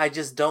 I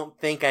just don't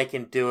think I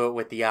can do it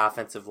with the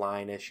offensive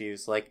line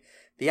issues.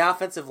 The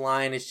offensive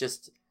line is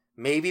just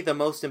maybe the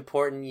most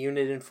important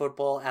unit in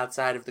football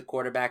outside of the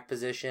quarterback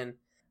position.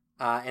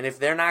 And if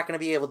they're not going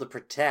to be able to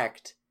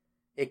protect,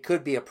 it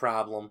could be a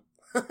problem.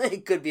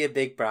 It could be a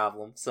big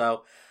problem.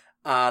 So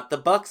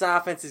the Bucks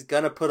offense is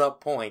going to put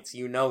up points.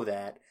 You know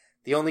that.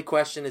 The only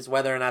question is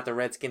whether or not the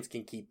Redskins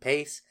can keep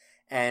pace.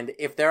 And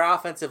if their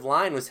offensive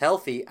line was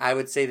healthy, I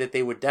would say that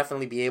they would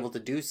definitely be able to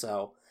do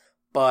so.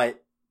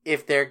 But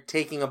if they're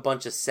taking a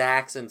bunch of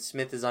sacks and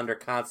Smith is under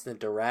constant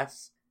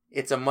duress,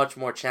 it's a much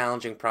more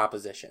challenging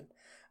proposition.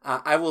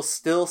 I will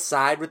still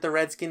side with the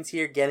Redskins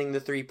here getting the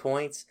 3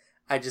 points.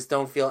 I just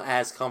don't feel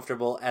as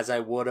comfortable as I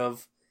would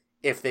have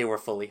if they were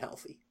fully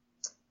healthy.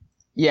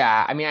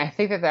 Yeah, I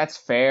think that that's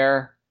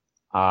fair.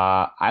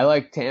 I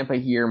like Tampa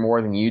here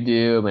more than you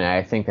do.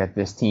 I think that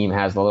this team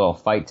has a little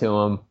fight to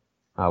them.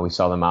 We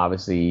saw them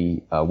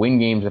obviously win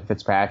games with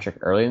Fitzpatrick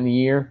early in the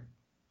year.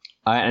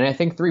 And I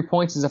think 3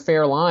 points is a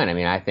fair line.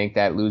 I think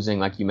that losing,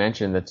 like you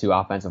mentioned, the 2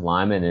 offensive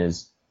linemen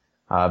is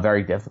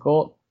very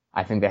difficult.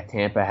 I think that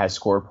Tampa has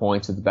scored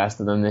points with the best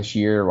of them this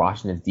year.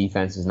 Washington's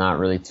defense is not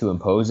really too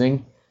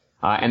imposing.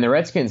 And the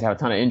Redskins have a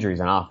ton of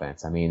injuries on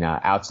offense.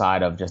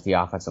 Outside of just the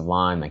offensive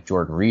line,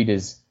 Jordan Reed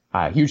is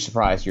huge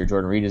surprise here.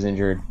 Jordan Reed is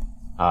injured.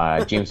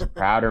 James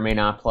Crowder may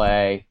not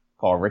play.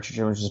 Paul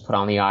Richardson was just put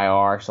on the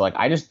IR. So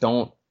I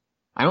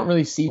don't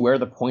really see where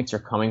the points are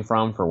coming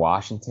from for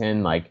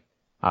Washington.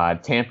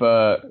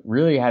 Tampa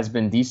really has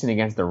been decent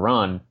against the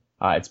run.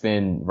 It's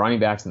been running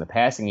backs in the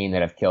passing game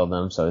that have killed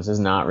them. So this is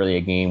not really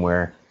a game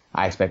where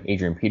I expect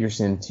Adrian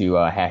Peterson to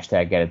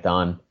hashtag get it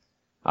done.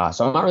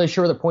 So I'm not really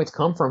sure where the points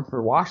come from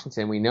for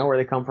Washington. We know where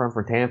they come from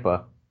for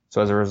Tampa.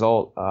 So as a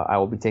result, I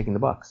will be taking the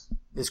Bucks.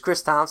 Is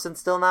Chris Thompson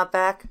still not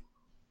back?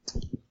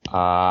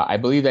 I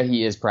believe that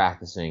he is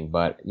practicing,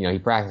 but he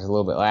practiced a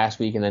little bit last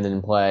week and then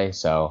didn't play.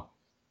 So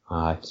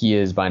he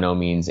is by no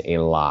means a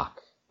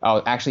lock.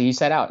 Oh, actually, he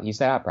sat out. He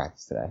sat out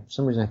practice today. For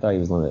some reason, I thought he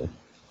was limited.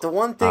 The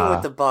one thing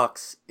with the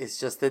Bucks is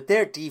just that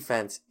their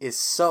defense is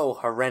so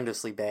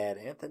horrendously bad,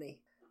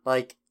 Anthony.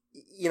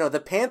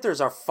 The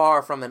Panthers are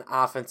far from an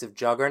offensive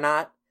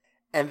juggernaut,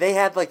 and they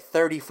had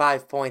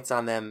 35 points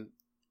on them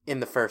in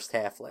the first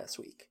half last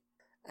week.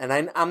 And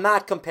I'm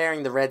not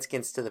comparing the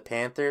Redskins to the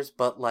Panthers,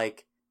 but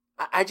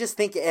I just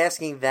think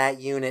asking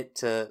that unit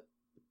to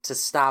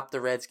stop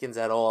the Redskins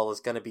at all is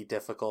going to be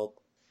difficult.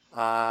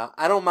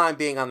 I don't mind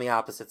being on the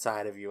opposite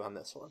side of you on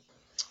this one.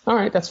 All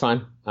right, that's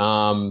fine.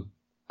 The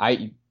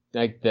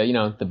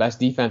best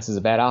defense is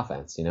a bad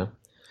offense,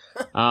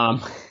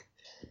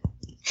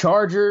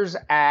 Chargers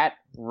at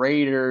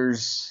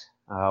Raiders.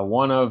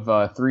 One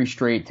of 3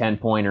 straight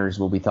 10-pointers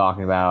we'll be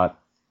talking about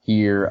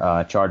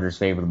here. Chargers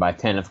favored by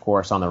 10, of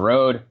course, on the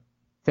road.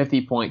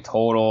 50-point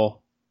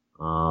total.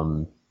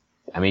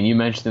 You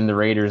mentioned the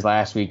Raiders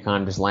last week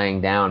kind of just laying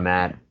down,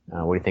 Matt.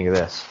 What do you think of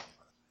this?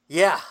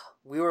 Yeah,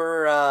 we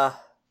were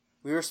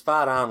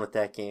spot on with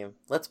that game.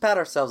 Let's pat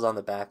ourselves on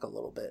the back a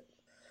little bit.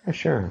 Yeah,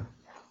 sure.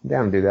 I'm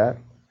down to do that.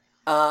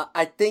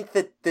 I think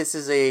that this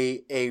is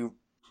a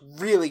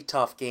really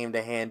tough game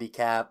to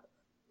handicap.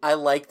 I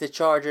like the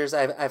Chargers.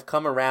 I've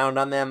come around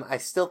on them. I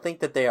still think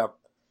that they are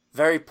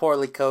very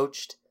poorly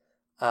coached.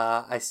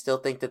 I still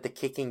think that the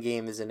kicking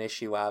game is an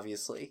issue,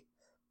 obviously.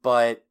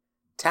 But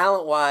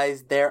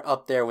talent-wise, they're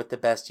up there with the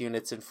best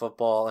units in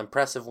football.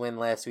 Impressive win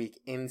last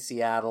week in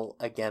Seattle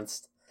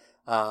against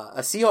a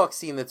Seahawks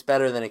team that's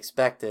better than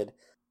expected.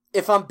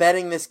 If I'm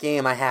betting this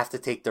game, I have to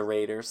take the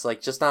Raiders.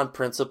 just on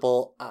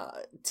principle.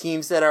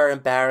 Teams that are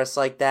embarrassed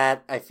like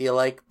that, I feel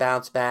like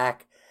bounce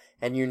back.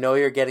 And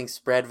you're getting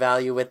spread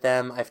value with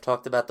them. I've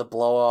talked about the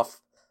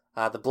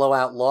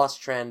blowout loss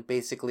trend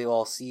basically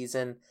all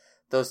season.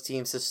 Those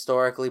teams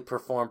historically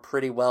perform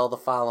pretty well the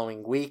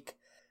following week.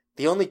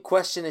 The only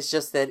question is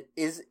just that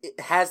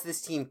has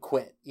this team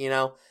quit?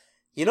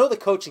 The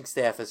coaching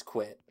staff has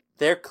quit.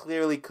 They're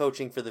clearly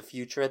coaching for the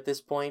future at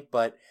this point,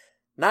 but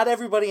not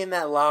everybody in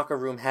that locker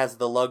room has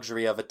the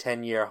luxury of a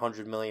 10-year,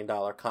 $100 million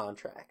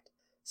contract.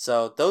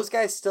 So those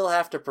guys still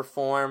have to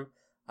perform,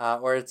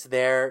 or it's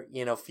their,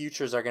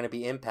 futures are going to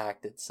be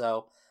impacted.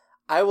 So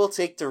I will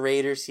take the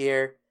Raiders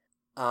here,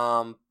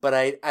 but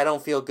I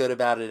don't feel good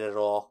about it at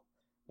all.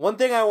 One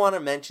thing I want to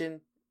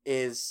mention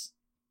is,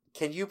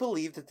 can you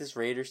believe that this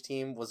Raiders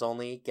team was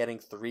only getting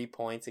 3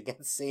 points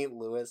against St.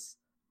 Louis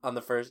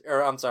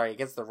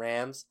against the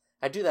Rams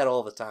I do that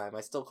all the time.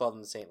 I still call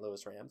them the St.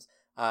 Louis Rams.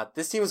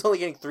 This team was only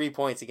getting 3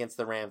 points against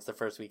the Rams the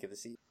first week of the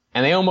season.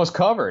 And they almost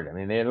covered. I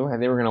mean, they were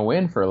going to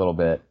win for a little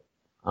bit.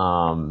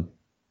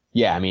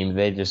 Yeah, I mean,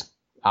 they just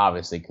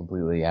obviously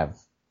completely have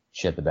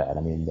shit the bed.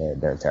 I mean,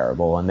 they're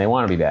terrible, and they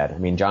want to be bad. I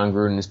mean, John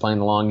Gruden is playing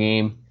the long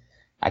game.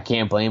 I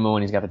can't blame him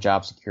when he's got the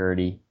job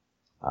security.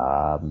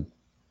 I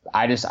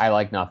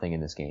like nothing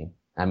in this game.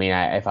 I mean,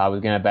 if I was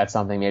going to bet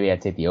something, maybe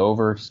I'd take the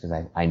over just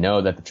because I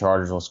know that the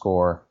Chargers will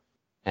score,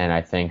 and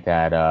I think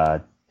that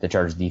the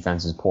Chargers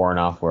defense is poor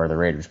enough where the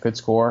Raiders could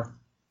score.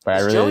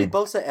 But is Joey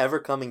Bosa ever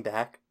coming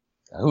back?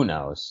 Who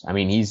knows? I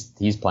mean,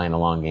 he's playing a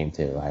long game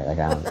too. I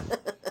don't know.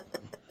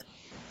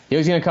 He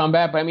was going to come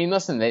back, but I mean,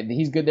 listen,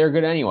 he's good. They're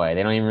good anyway.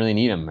 They don't even really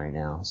need him right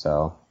now,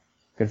 so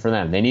good for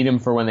them. They need him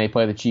for when they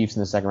play the Chiefs in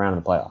the second round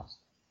of the playoffs.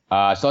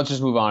 So let's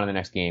just move on to the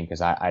next game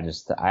because I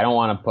don't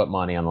want to put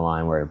money on the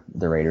line where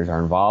the Raiders are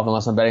involved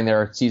unless I'm betting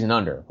their season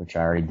under, which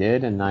I already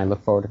did, and I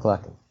look forward to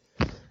collecting.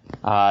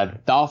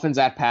 Dolphins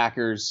at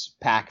Packers.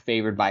 Pack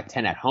favored by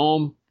 10 at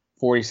home.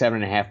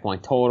 47.5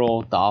 point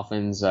total.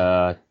 Dolphins,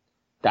 I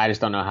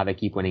just don't know how they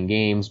keep winning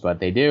games, but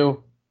they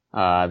do.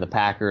 The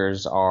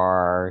Packers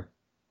are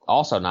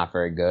also not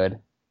very good,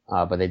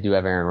 but they do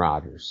have Aaron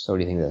Rodgers. So what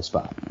do you think of this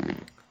spot?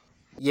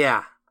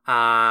 Yeah,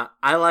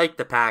 I like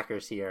the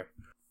Packers here.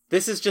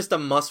 This is just a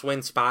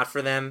must-win spot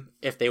for them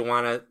if they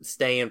want to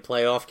stay in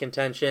playoff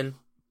contention.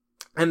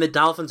 And the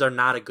Dolphins are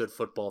not a good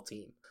football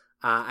team.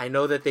 I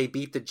know that they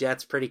beat the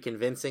Jets pretty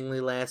convincingly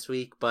last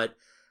week, but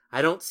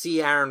I don't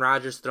see Aaron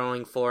Rodgers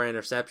throwing 4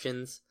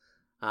 interceptions.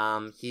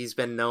 He's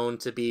been known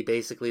to be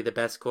basically the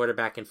best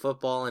quarterback in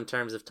football in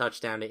terms of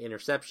touchdown to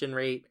interception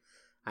rate.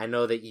 I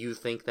know that you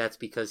think that's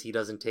because he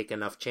doesn't take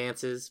enough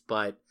chances,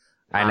 but...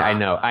 I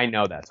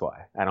know that's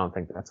why. I don't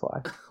think that's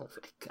why. Oh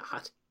my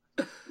God.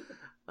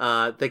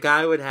 The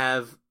guy would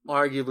have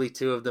arguably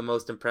 2 of the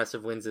most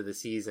impressive wins of the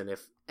season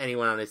if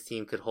anyone on his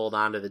team could hold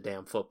on to the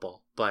damn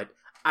football. But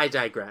I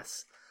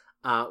digress.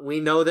 We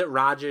know that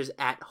Rodgers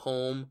at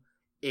home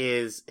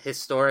is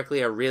historically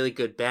a really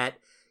good bet.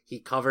 He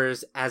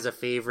covers as a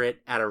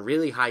favorite at a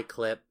really high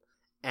clip.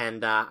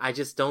 And I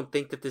just don't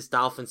think that this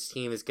Dolphins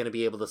team is going to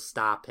be able to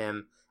stop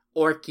him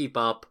or keep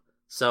up.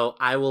 So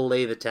I will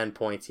lay the 10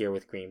 points here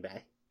with Green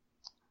Bay.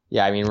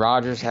 Yeah, I mean,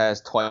 Rodgers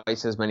has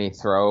twice as many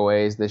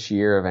throwaways this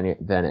year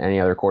than any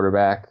other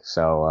quarterback.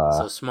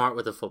 So smart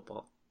with the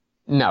football.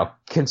 No,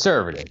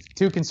 conservative.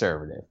 Too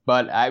conservative.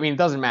 But, I mean, it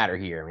doesn't matter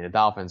here. I mean, the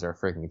Dolphins are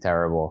freaking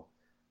terrible.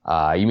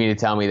 You mean to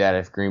tell me that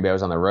if Green Bay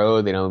was on the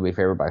road, they'd only be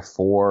favored by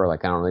 4?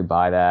 Like, I don't really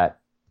buy that.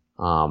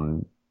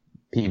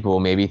 People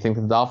maybe think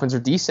that the Dolphins are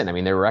decent. I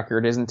mean, their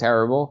record isn't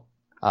terrible.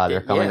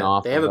 They're coming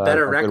off. They have a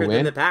better record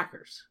than the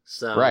Packers.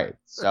 So right.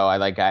 So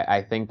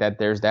I think that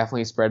there's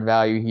definitely spread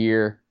value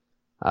here.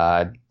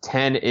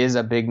 10 is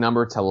a big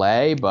number to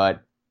lay,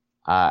 but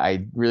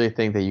I really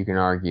think that you can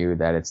argue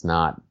that it's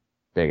not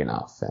big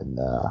enough. And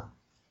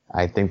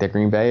I think that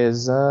Green Bay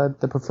is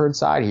the preferred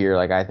side here.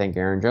 Like, I think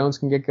Aaron Jones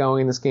can get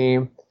going in this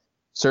game.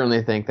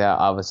 Certainly think that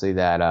obviously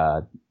that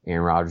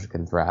Aaron Rodgers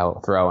can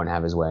throw and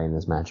have his way in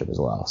this matchup as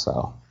well.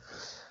 So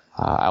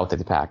I will take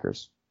the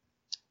Packers.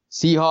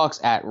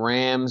 Seahawks at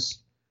Rams.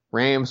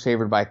 Rams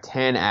favored by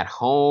 10 at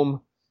home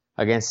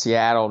against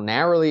Seattle.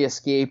 Narrowly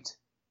escaped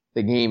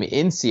the game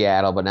in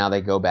Seattle, but now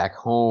they go back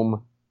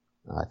home.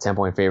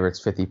 10-point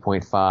favorites,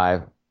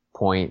 50.5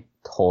 point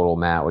total.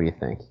 Matt, what do you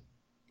think?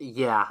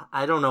 Yeah,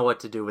 I don't know what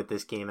to do with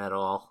this game at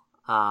all.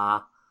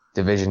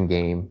 Division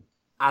game.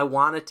 I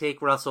want to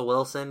take Russell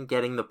Wilson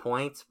getting the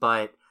points,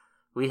 but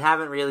we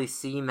haven't really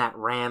seen that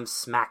Rams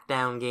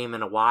smackdown game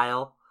in a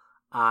while,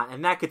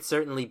 and that could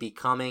certainly be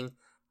coming.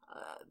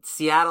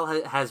 Seattle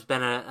has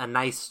been a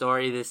nice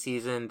story this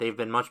season. They've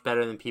been much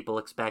better than people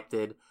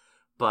expected,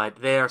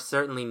 but they are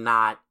certainly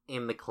not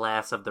in the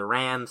class of the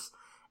Rams.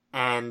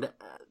 And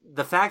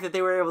the fact that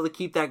they were able to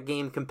keep that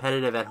game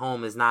competitive at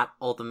home is not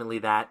ultimately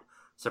that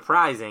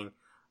surprising.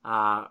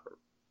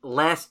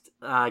 Last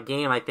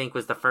game, I think,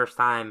 was the first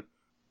time,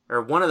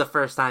 or one of the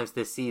first times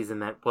this season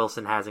that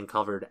Wilson hasn't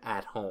covered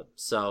at home.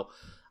 So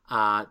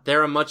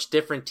they're a much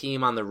different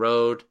team on the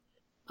road.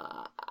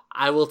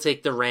 I will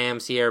take the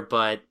Rams here,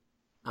 but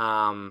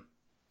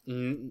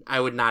I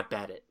would not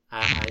bet it.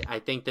 I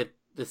think that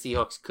the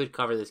Seahawks could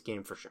cover this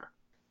game for sure.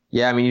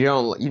 Yeah, I mean,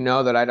 you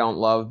know that I don't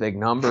love big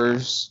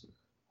numbers,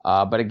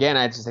 but again,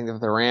 I just think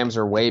that the Rams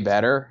are way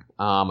better.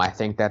 I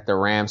think that the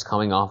Rams,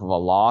 coming off of a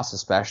loss,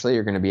 especially,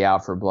 are going to be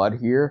out for blood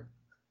here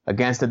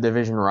against a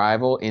division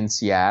rival in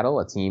Seattle,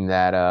 a team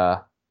that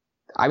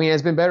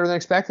has been better than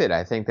expected.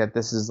 I think that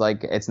this is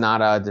it's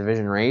not a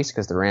division race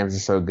because the Rams are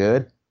so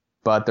good.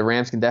 But the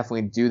Rams can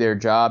definitely do their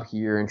job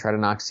here and try to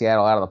knock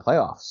Seattle out of the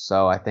playoffs.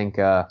 So I think,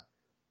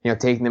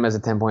 taking them as a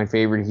 10-point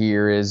favorite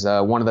here is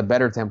one of the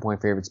better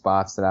 10-point favorite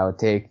spots that I would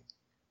take.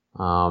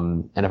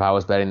 And if I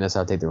was betting this, I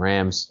would take the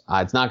Rams.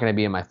 It's not going to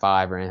be in my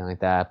 5 or anything like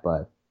that,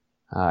 but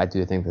I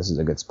do think this is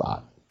a good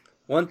spot.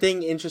 One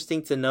thing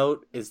interesting to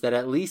note is that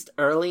at least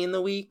early in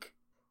the week,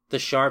 the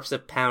Sharps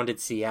have pounded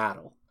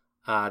Seattle.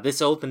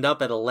 This opened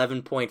up at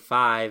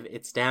 11.5.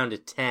 It's down to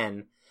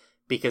 10.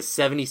 because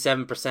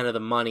 77% of the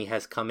money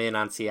has come in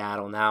on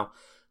Seattle. Now,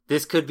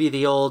 this could be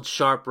the old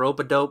sharp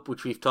rope-a-dope,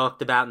 which we've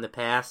talked about in the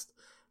past.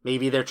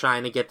 Maybe they're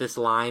trying to get this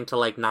line to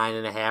like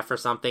 9.5 or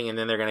something, and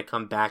then they're going to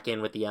come back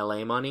in with the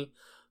LA money.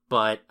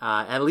 But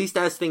at least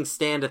as things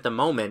stand at the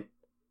moment,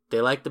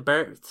 they like the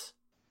Birds.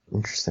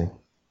 Interesting.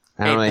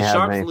 And the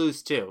Sharps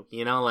lose too.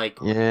 You know, like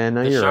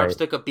the Sharps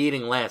took a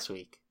beating last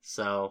week.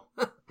 So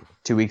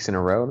 2 weeks in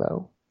a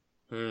row,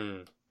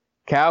 though.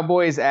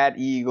 Cowboys at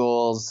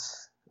Eagles.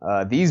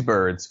 These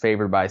Birds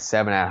favored by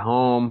 7 at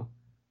home.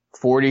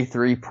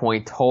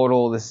 43-point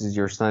total. This is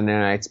your Sunday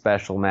night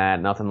special,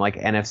 Matt. Nothing like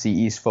NFC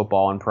East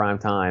football in prime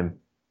time.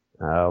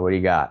 What do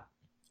you got?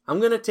 I'm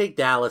going to take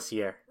Dallas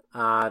here.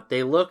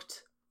 They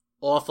looked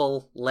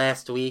awful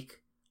last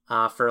week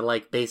for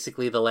like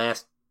basically the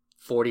last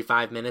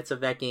 45 minutes of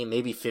that game,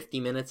 maybe 50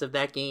 minutes of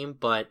that game.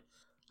 But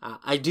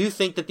I do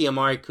think that the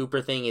Amari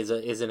Cooper thing is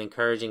an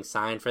encouraging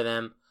sign for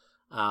them.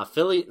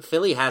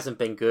 Philly hasn't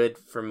been good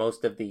for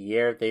most of the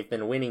year. They've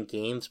been winning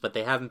games, but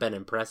they haven't been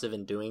impressive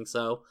in doing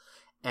so.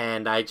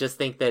 And I just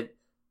think that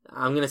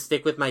I'm going to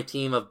stick with my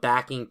team of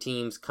backing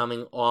teams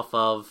coming off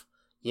of,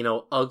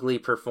 ugly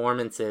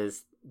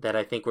performances that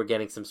I think we're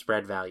getting some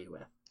spread value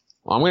with.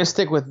 Well, I'm going to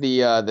stick with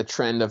the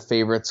trend of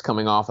favorites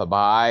coming off a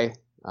bye,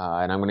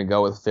 and I'm going to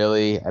go with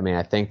Philly. I mean,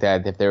 I think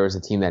that if there was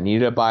a team that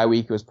needed a bye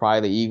week, it was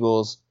probably the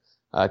Eagles,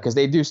 because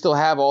they do still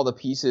have all the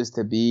pieces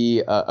to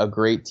be a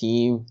great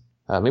team.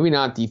 Maybe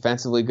not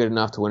defensively good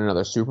enough to win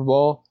another Super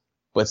Bowl,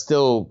 but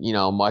still,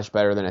 much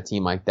better than a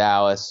team like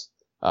Dallas.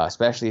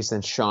 Especially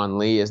since Sean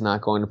Lee is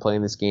not going to play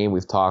in this game.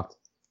 We've talked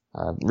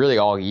really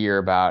all year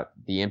about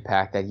the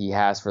impact that he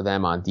has for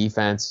them on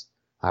defense.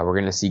 We're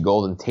going to see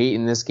Golden Tate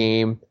in this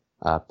game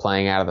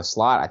playing out of the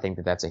slot. I think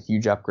that that's a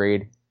huge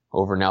upgrade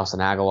over Nelson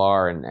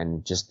Aguilar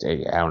and just,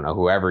 I don't know,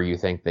 whoever you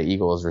think the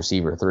Eagles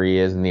receiver 3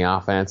 is in the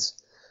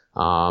offense.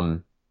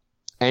 And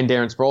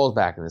Darren Sproles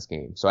back in this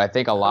game. So I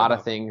think a lot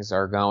of things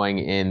are going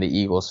in the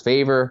Eagles'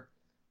 favor.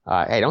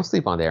 Hey, don't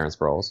sleep on Darren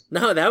Sproles.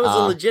 No, that was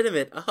a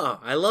legitimate.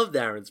 I love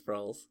Darren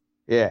Sproles.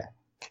 Yeah.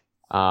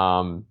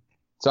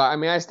 So, I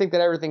mean, I just think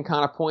that everything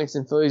kind of points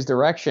in Philly's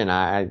direction.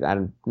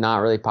 I'm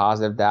not really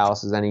positive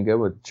Dallas is any good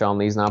with Sean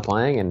Lee's not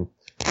playing, and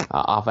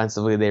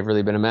offensively they've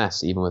really been a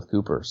mess, even with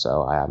Cooper.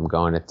 So I'm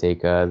going to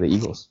take the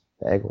Eagles.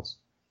 The Eagles.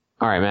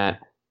 All right, Matt.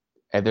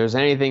 If there's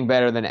anything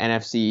better than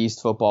NFC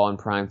East football in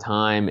prime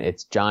time,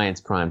 it's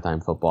Giants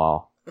primetime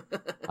football.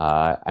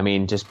 I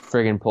mean, just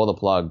friggin' pull the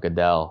plug,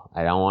 Goodell.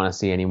 I don't want to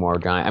see any more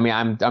Giants. I mean,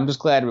 I'm just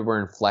glad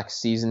we're in flex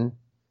season,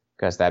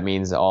 because that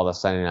means all the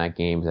Sunday night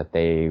games that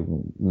they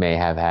may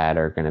have had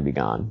are going to be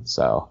gone.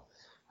 So,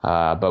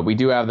 but we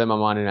do have them on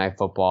Monday Night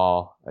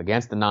Football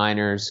against the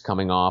Niners,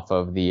 coming off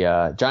of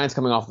the Giants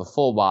coming off the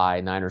full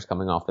bye, Niners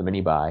coming off the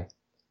mini bye,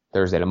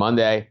 Thursday to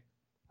Monday.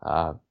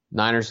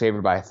 Niners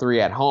favored by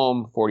 3 at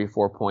home,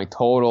 44-point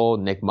total.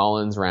 Nick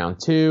Mullins round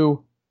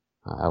 2.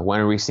 When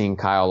are we seeing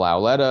Kyle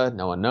Lauletta?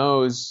 No one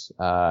knows.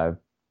 So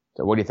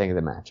what do you think of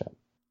the matchup?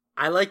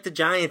 I like the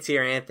Giants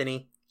here,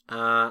 Anthony.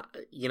 I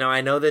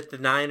know that the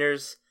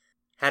Niners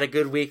had a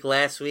good week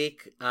last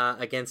week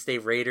against a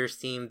Raiders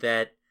team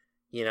that,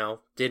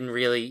 didn't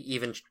really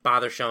even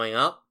bother showing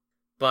up.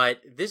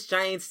 But this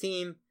Giants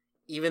team,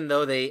 even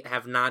though they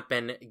have not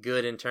been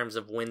good in terms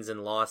of wins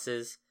and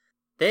losses,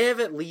 they have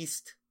at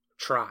least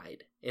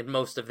tried in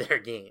most of their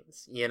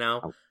games,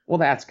 Well,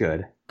 that's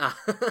good.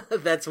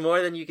 That's more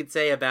than you could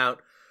say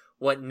about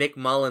what Nick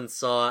Mullins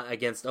saw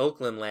against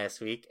Oakland last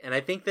week. And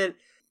I think that,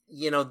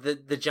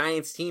 the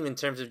Giants team in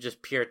terms of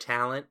just pure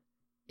talent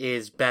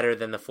is better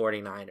than the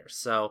 49ers.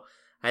 So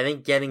I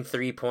think getting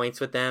 3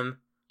 points with them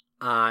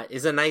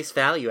is a nice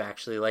value,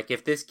 actually. Like,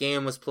 if this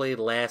game was played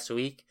last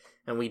week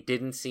and we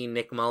didn't see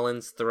Nick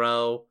Mullins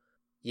throw,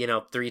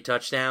 3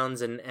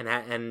 touchdowns and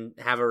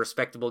have a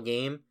respectable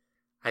game,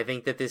 I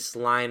think that this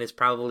line is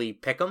probably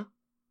pick 'em.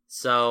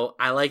 So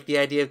I like the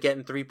idea of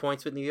getting 3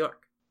 points with New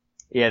York.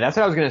 Yeah, that's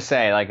what I was going to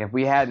say. Like, if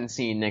we hadn't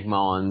seen Nick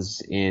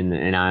Mullins in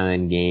an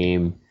island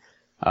game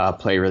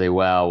play really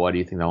well, what do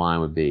you think the line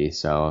would be?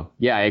 So,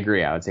 yeah, I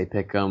agree. I would say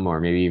pick 'em, or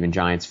maybe even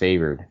Giants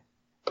favored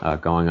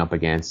going up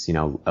against,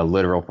 a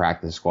literal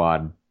practice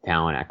squad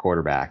talent at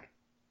quarterback.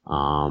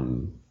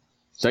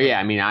 So, yeah,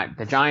 I mean,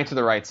 the Giants are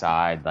the right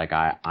side. Like,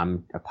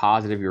 I'm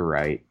positive you're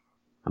right.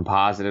 I'm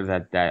positive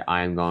that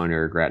I am going to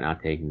regret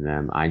not taking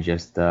them. I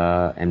just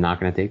am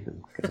not going to take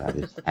them because I'm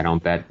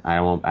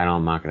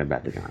not going to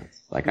bet the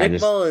Giants. Like,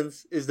 Nick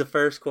Mullins is the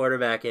first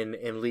quarterback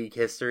in league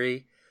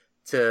history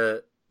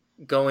to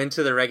go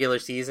into the regular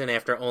season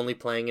after only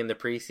playing in the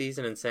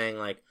preseason and saying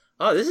like,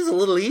 "Oh, this is a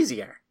little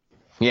easier."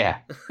 Yeah,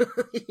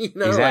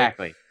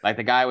 exactly. Like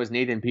the guy was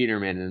Nathan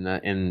Peterman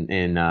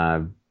in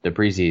the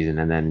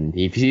preseason, and then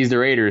he sees the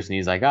Raiders and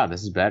he's like, "Oh,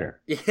 this is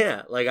better."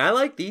 Yeah, like I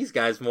like these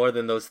guys more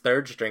than those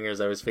third stringers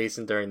I was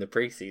facing during the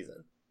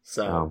preseason.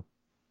 So,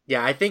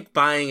 yeah, I think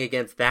buying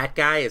against that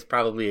guy is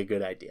probably a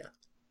good idea.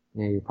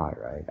 Yeah, you're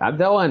probably right.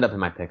 They'll end up in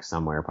my picks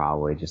somewhere,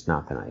 probably, just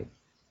not tonight.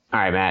 All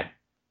right, Matt.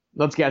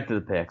 Let's get to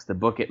the picks. The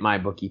book at my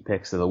bookie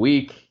picks of the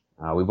week.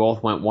 We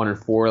both went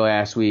 1-4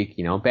 last week.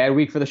 Bad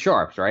week for the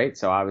Sharps, right?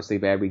 So obviously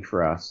bad week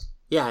for us.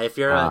 Yeah, if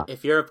you're a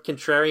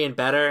contrarian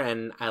bettor,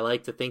 and I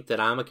like to think that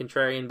I'm a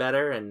contrarian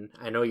bettor, and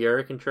I know you're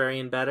a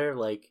contrarian bettor,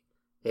 like,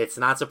 it's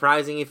not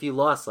surprising if you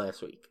lost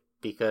last week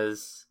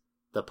because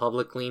the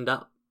public cleaned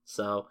up.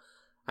 So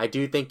I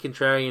do think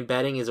contrarian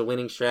betting is a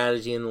winning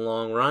strategy in the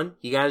long run.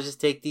 You got to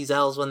just take these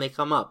L's when they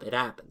come up. It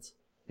happens.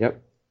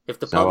 Yep. If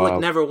the public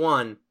never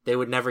won, they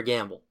would never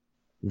gamble.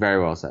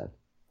 Very well said.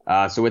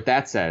 So with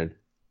that said,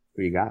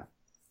 who you got?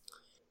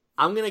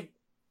 I'm going to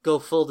go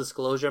full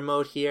disclosure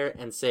mode here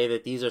and say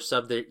that these are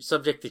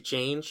subject to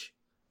change.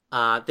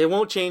 They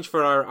won't change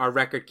for our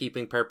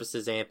record-keeping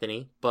purposes,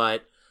 Anthony,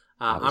 but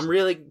I'm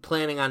really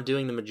planning on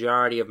doing the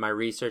majority of my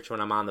research when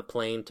I'm on the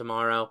plane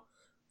tomorrow.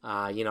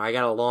 I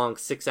got a long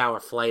 6-hour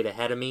flight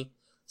ahead of me,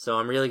 so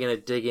I'm really going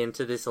to dig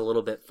into this a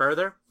little bit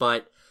further.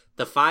 But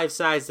the 5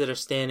 sides that are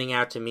standing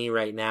out to me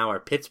right now are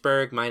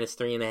Pittsburgh,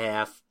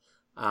 -3.5.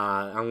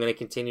 I'm going to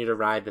continue to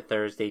ride the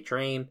Thursday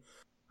train.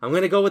 I'm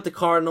going to go with the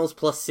Cardinals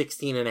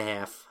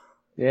 +16.5.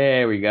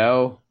 There we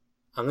go.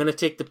 I'm going to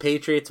take the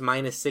Patriots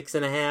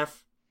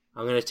 -6.5.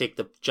 I'm going to take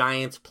the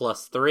Giants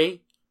 +3.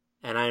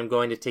 And I'm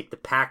going to take the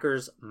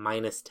Packers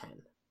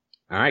 -10.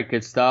 All right,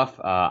 good stuff.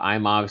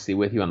 I'm obviously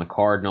with you on the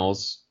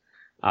Cardinals.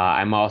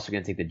 I'm also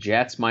going to take the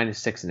Jets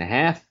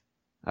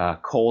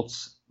 -6.5.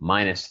 Colts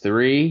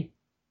 -3.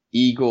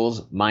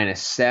 Eagles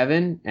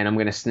 -7. And I'm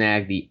going to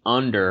snag the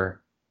under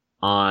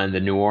on the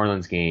New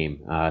Orleans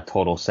game,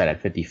 total set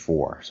at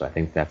 54. So I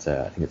think that's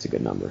a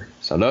good number.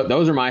 So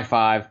those are my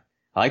 5.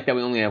 I like that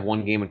we only have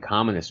one game in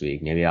common this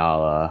week. Maybe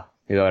I'll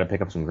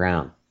pick up some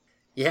ground.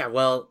 Yeah,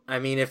 well, I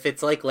mean, if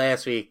it's like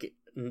last week,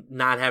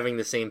 not having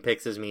the same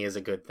picks as me is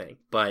a good thing.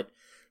 But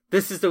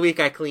this is the week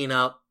I clean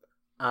up.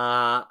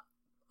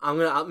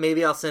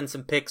 Maybe I'll send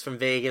some pics from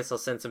Vegas. I'll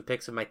send some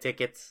pics of my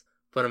tickets,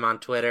 put them on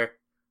Twitter,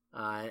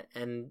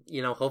 and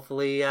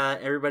hopefully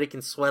everybody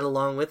can sweat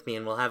along with me,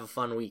 and we'll have a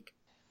fun week.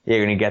 Yeah,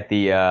 you're gonna get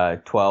the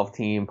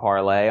 12-team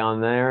parlay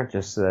on there,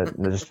 just for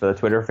the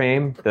Twitter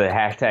fame, the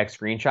hashtag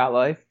screenshot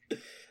life.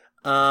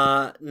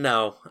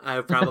 No,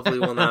 I probably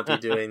will not be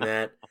doing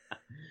that.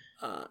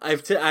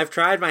 I've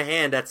tried my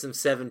hand at some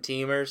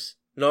 7-teamers.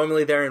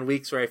 Normally they're in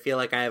weeks where I feel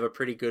like I have a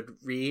pretty good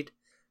read.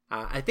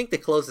 I think the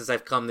closest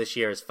I've come this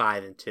year is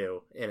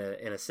 5-2 in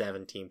a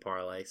 7-team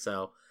parlay.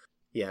 So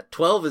yeah,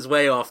 12 is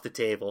way off the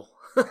table.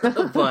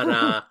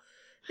 But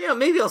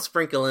maybe I'll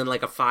sprinkle in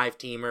like a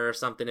 5-teamer or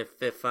something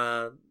if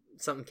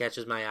something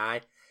catches my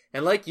eye.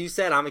 And like you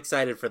said, I'm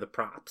excited for the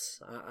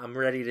props. I'm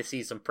ready to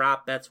see some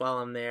prop bets while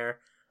I'm there.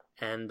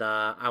 And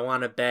I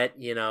want to bet,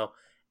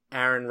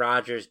 Aaron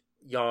Rodgers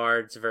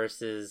yards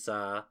versus,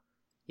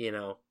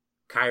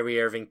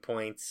 Kyrie Irving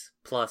points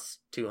plus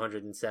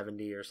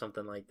 270 or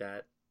something like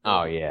that.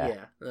 Oh, yeah.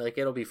 Yeah, like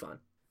it'll be fun.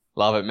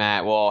 Love it,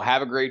 Matt. Well,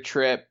 have a great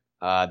trip.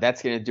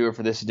 That's going to do it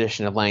for this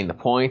edition of Laying the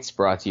Points,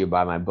 brought to you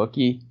by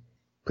MyBookie.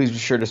 Please be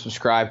sure to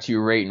subscribe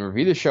to, rate, and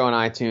review the show on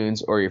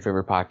iTunes or your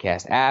favorite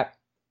podcast app,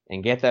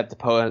 and get that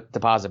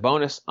deposit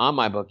bonus on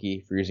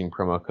MyBookie for using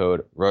promo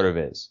code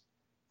RotoViz.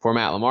 For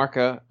Matt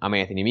LaMarca, I'm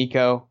Anthony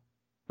Miko.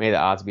 May the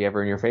odds be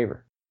ever in your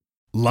favor.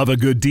 Love a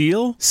good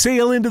deal?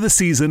 Sail into the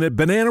season at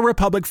Banana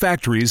Republic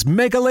Factory's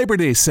Mega Labor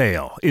Day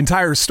Sale.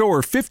 Entire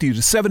store 50 to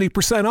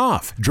 70%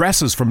 off.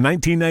 Dresses from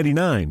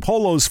 $19.99.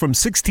 Polos from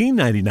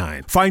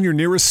 $16.99. Find your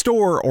nearest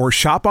store or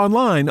shop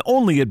online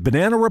only at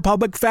Banana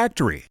Republic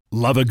Factory.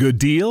 Love a good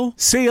deal?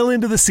 Sail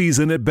into the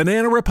season at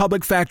Banana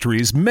Republic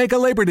Factory's Mega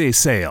Labor Day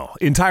Sale.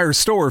 Entire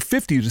store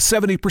 50 to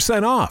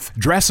 70% off.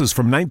 Dresses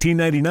from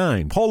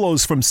 $19.99.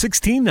 Polos from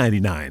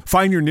 $16.99.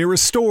 Find your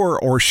nearest store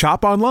or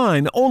shop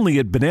online only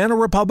at Banana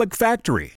Republic Factory.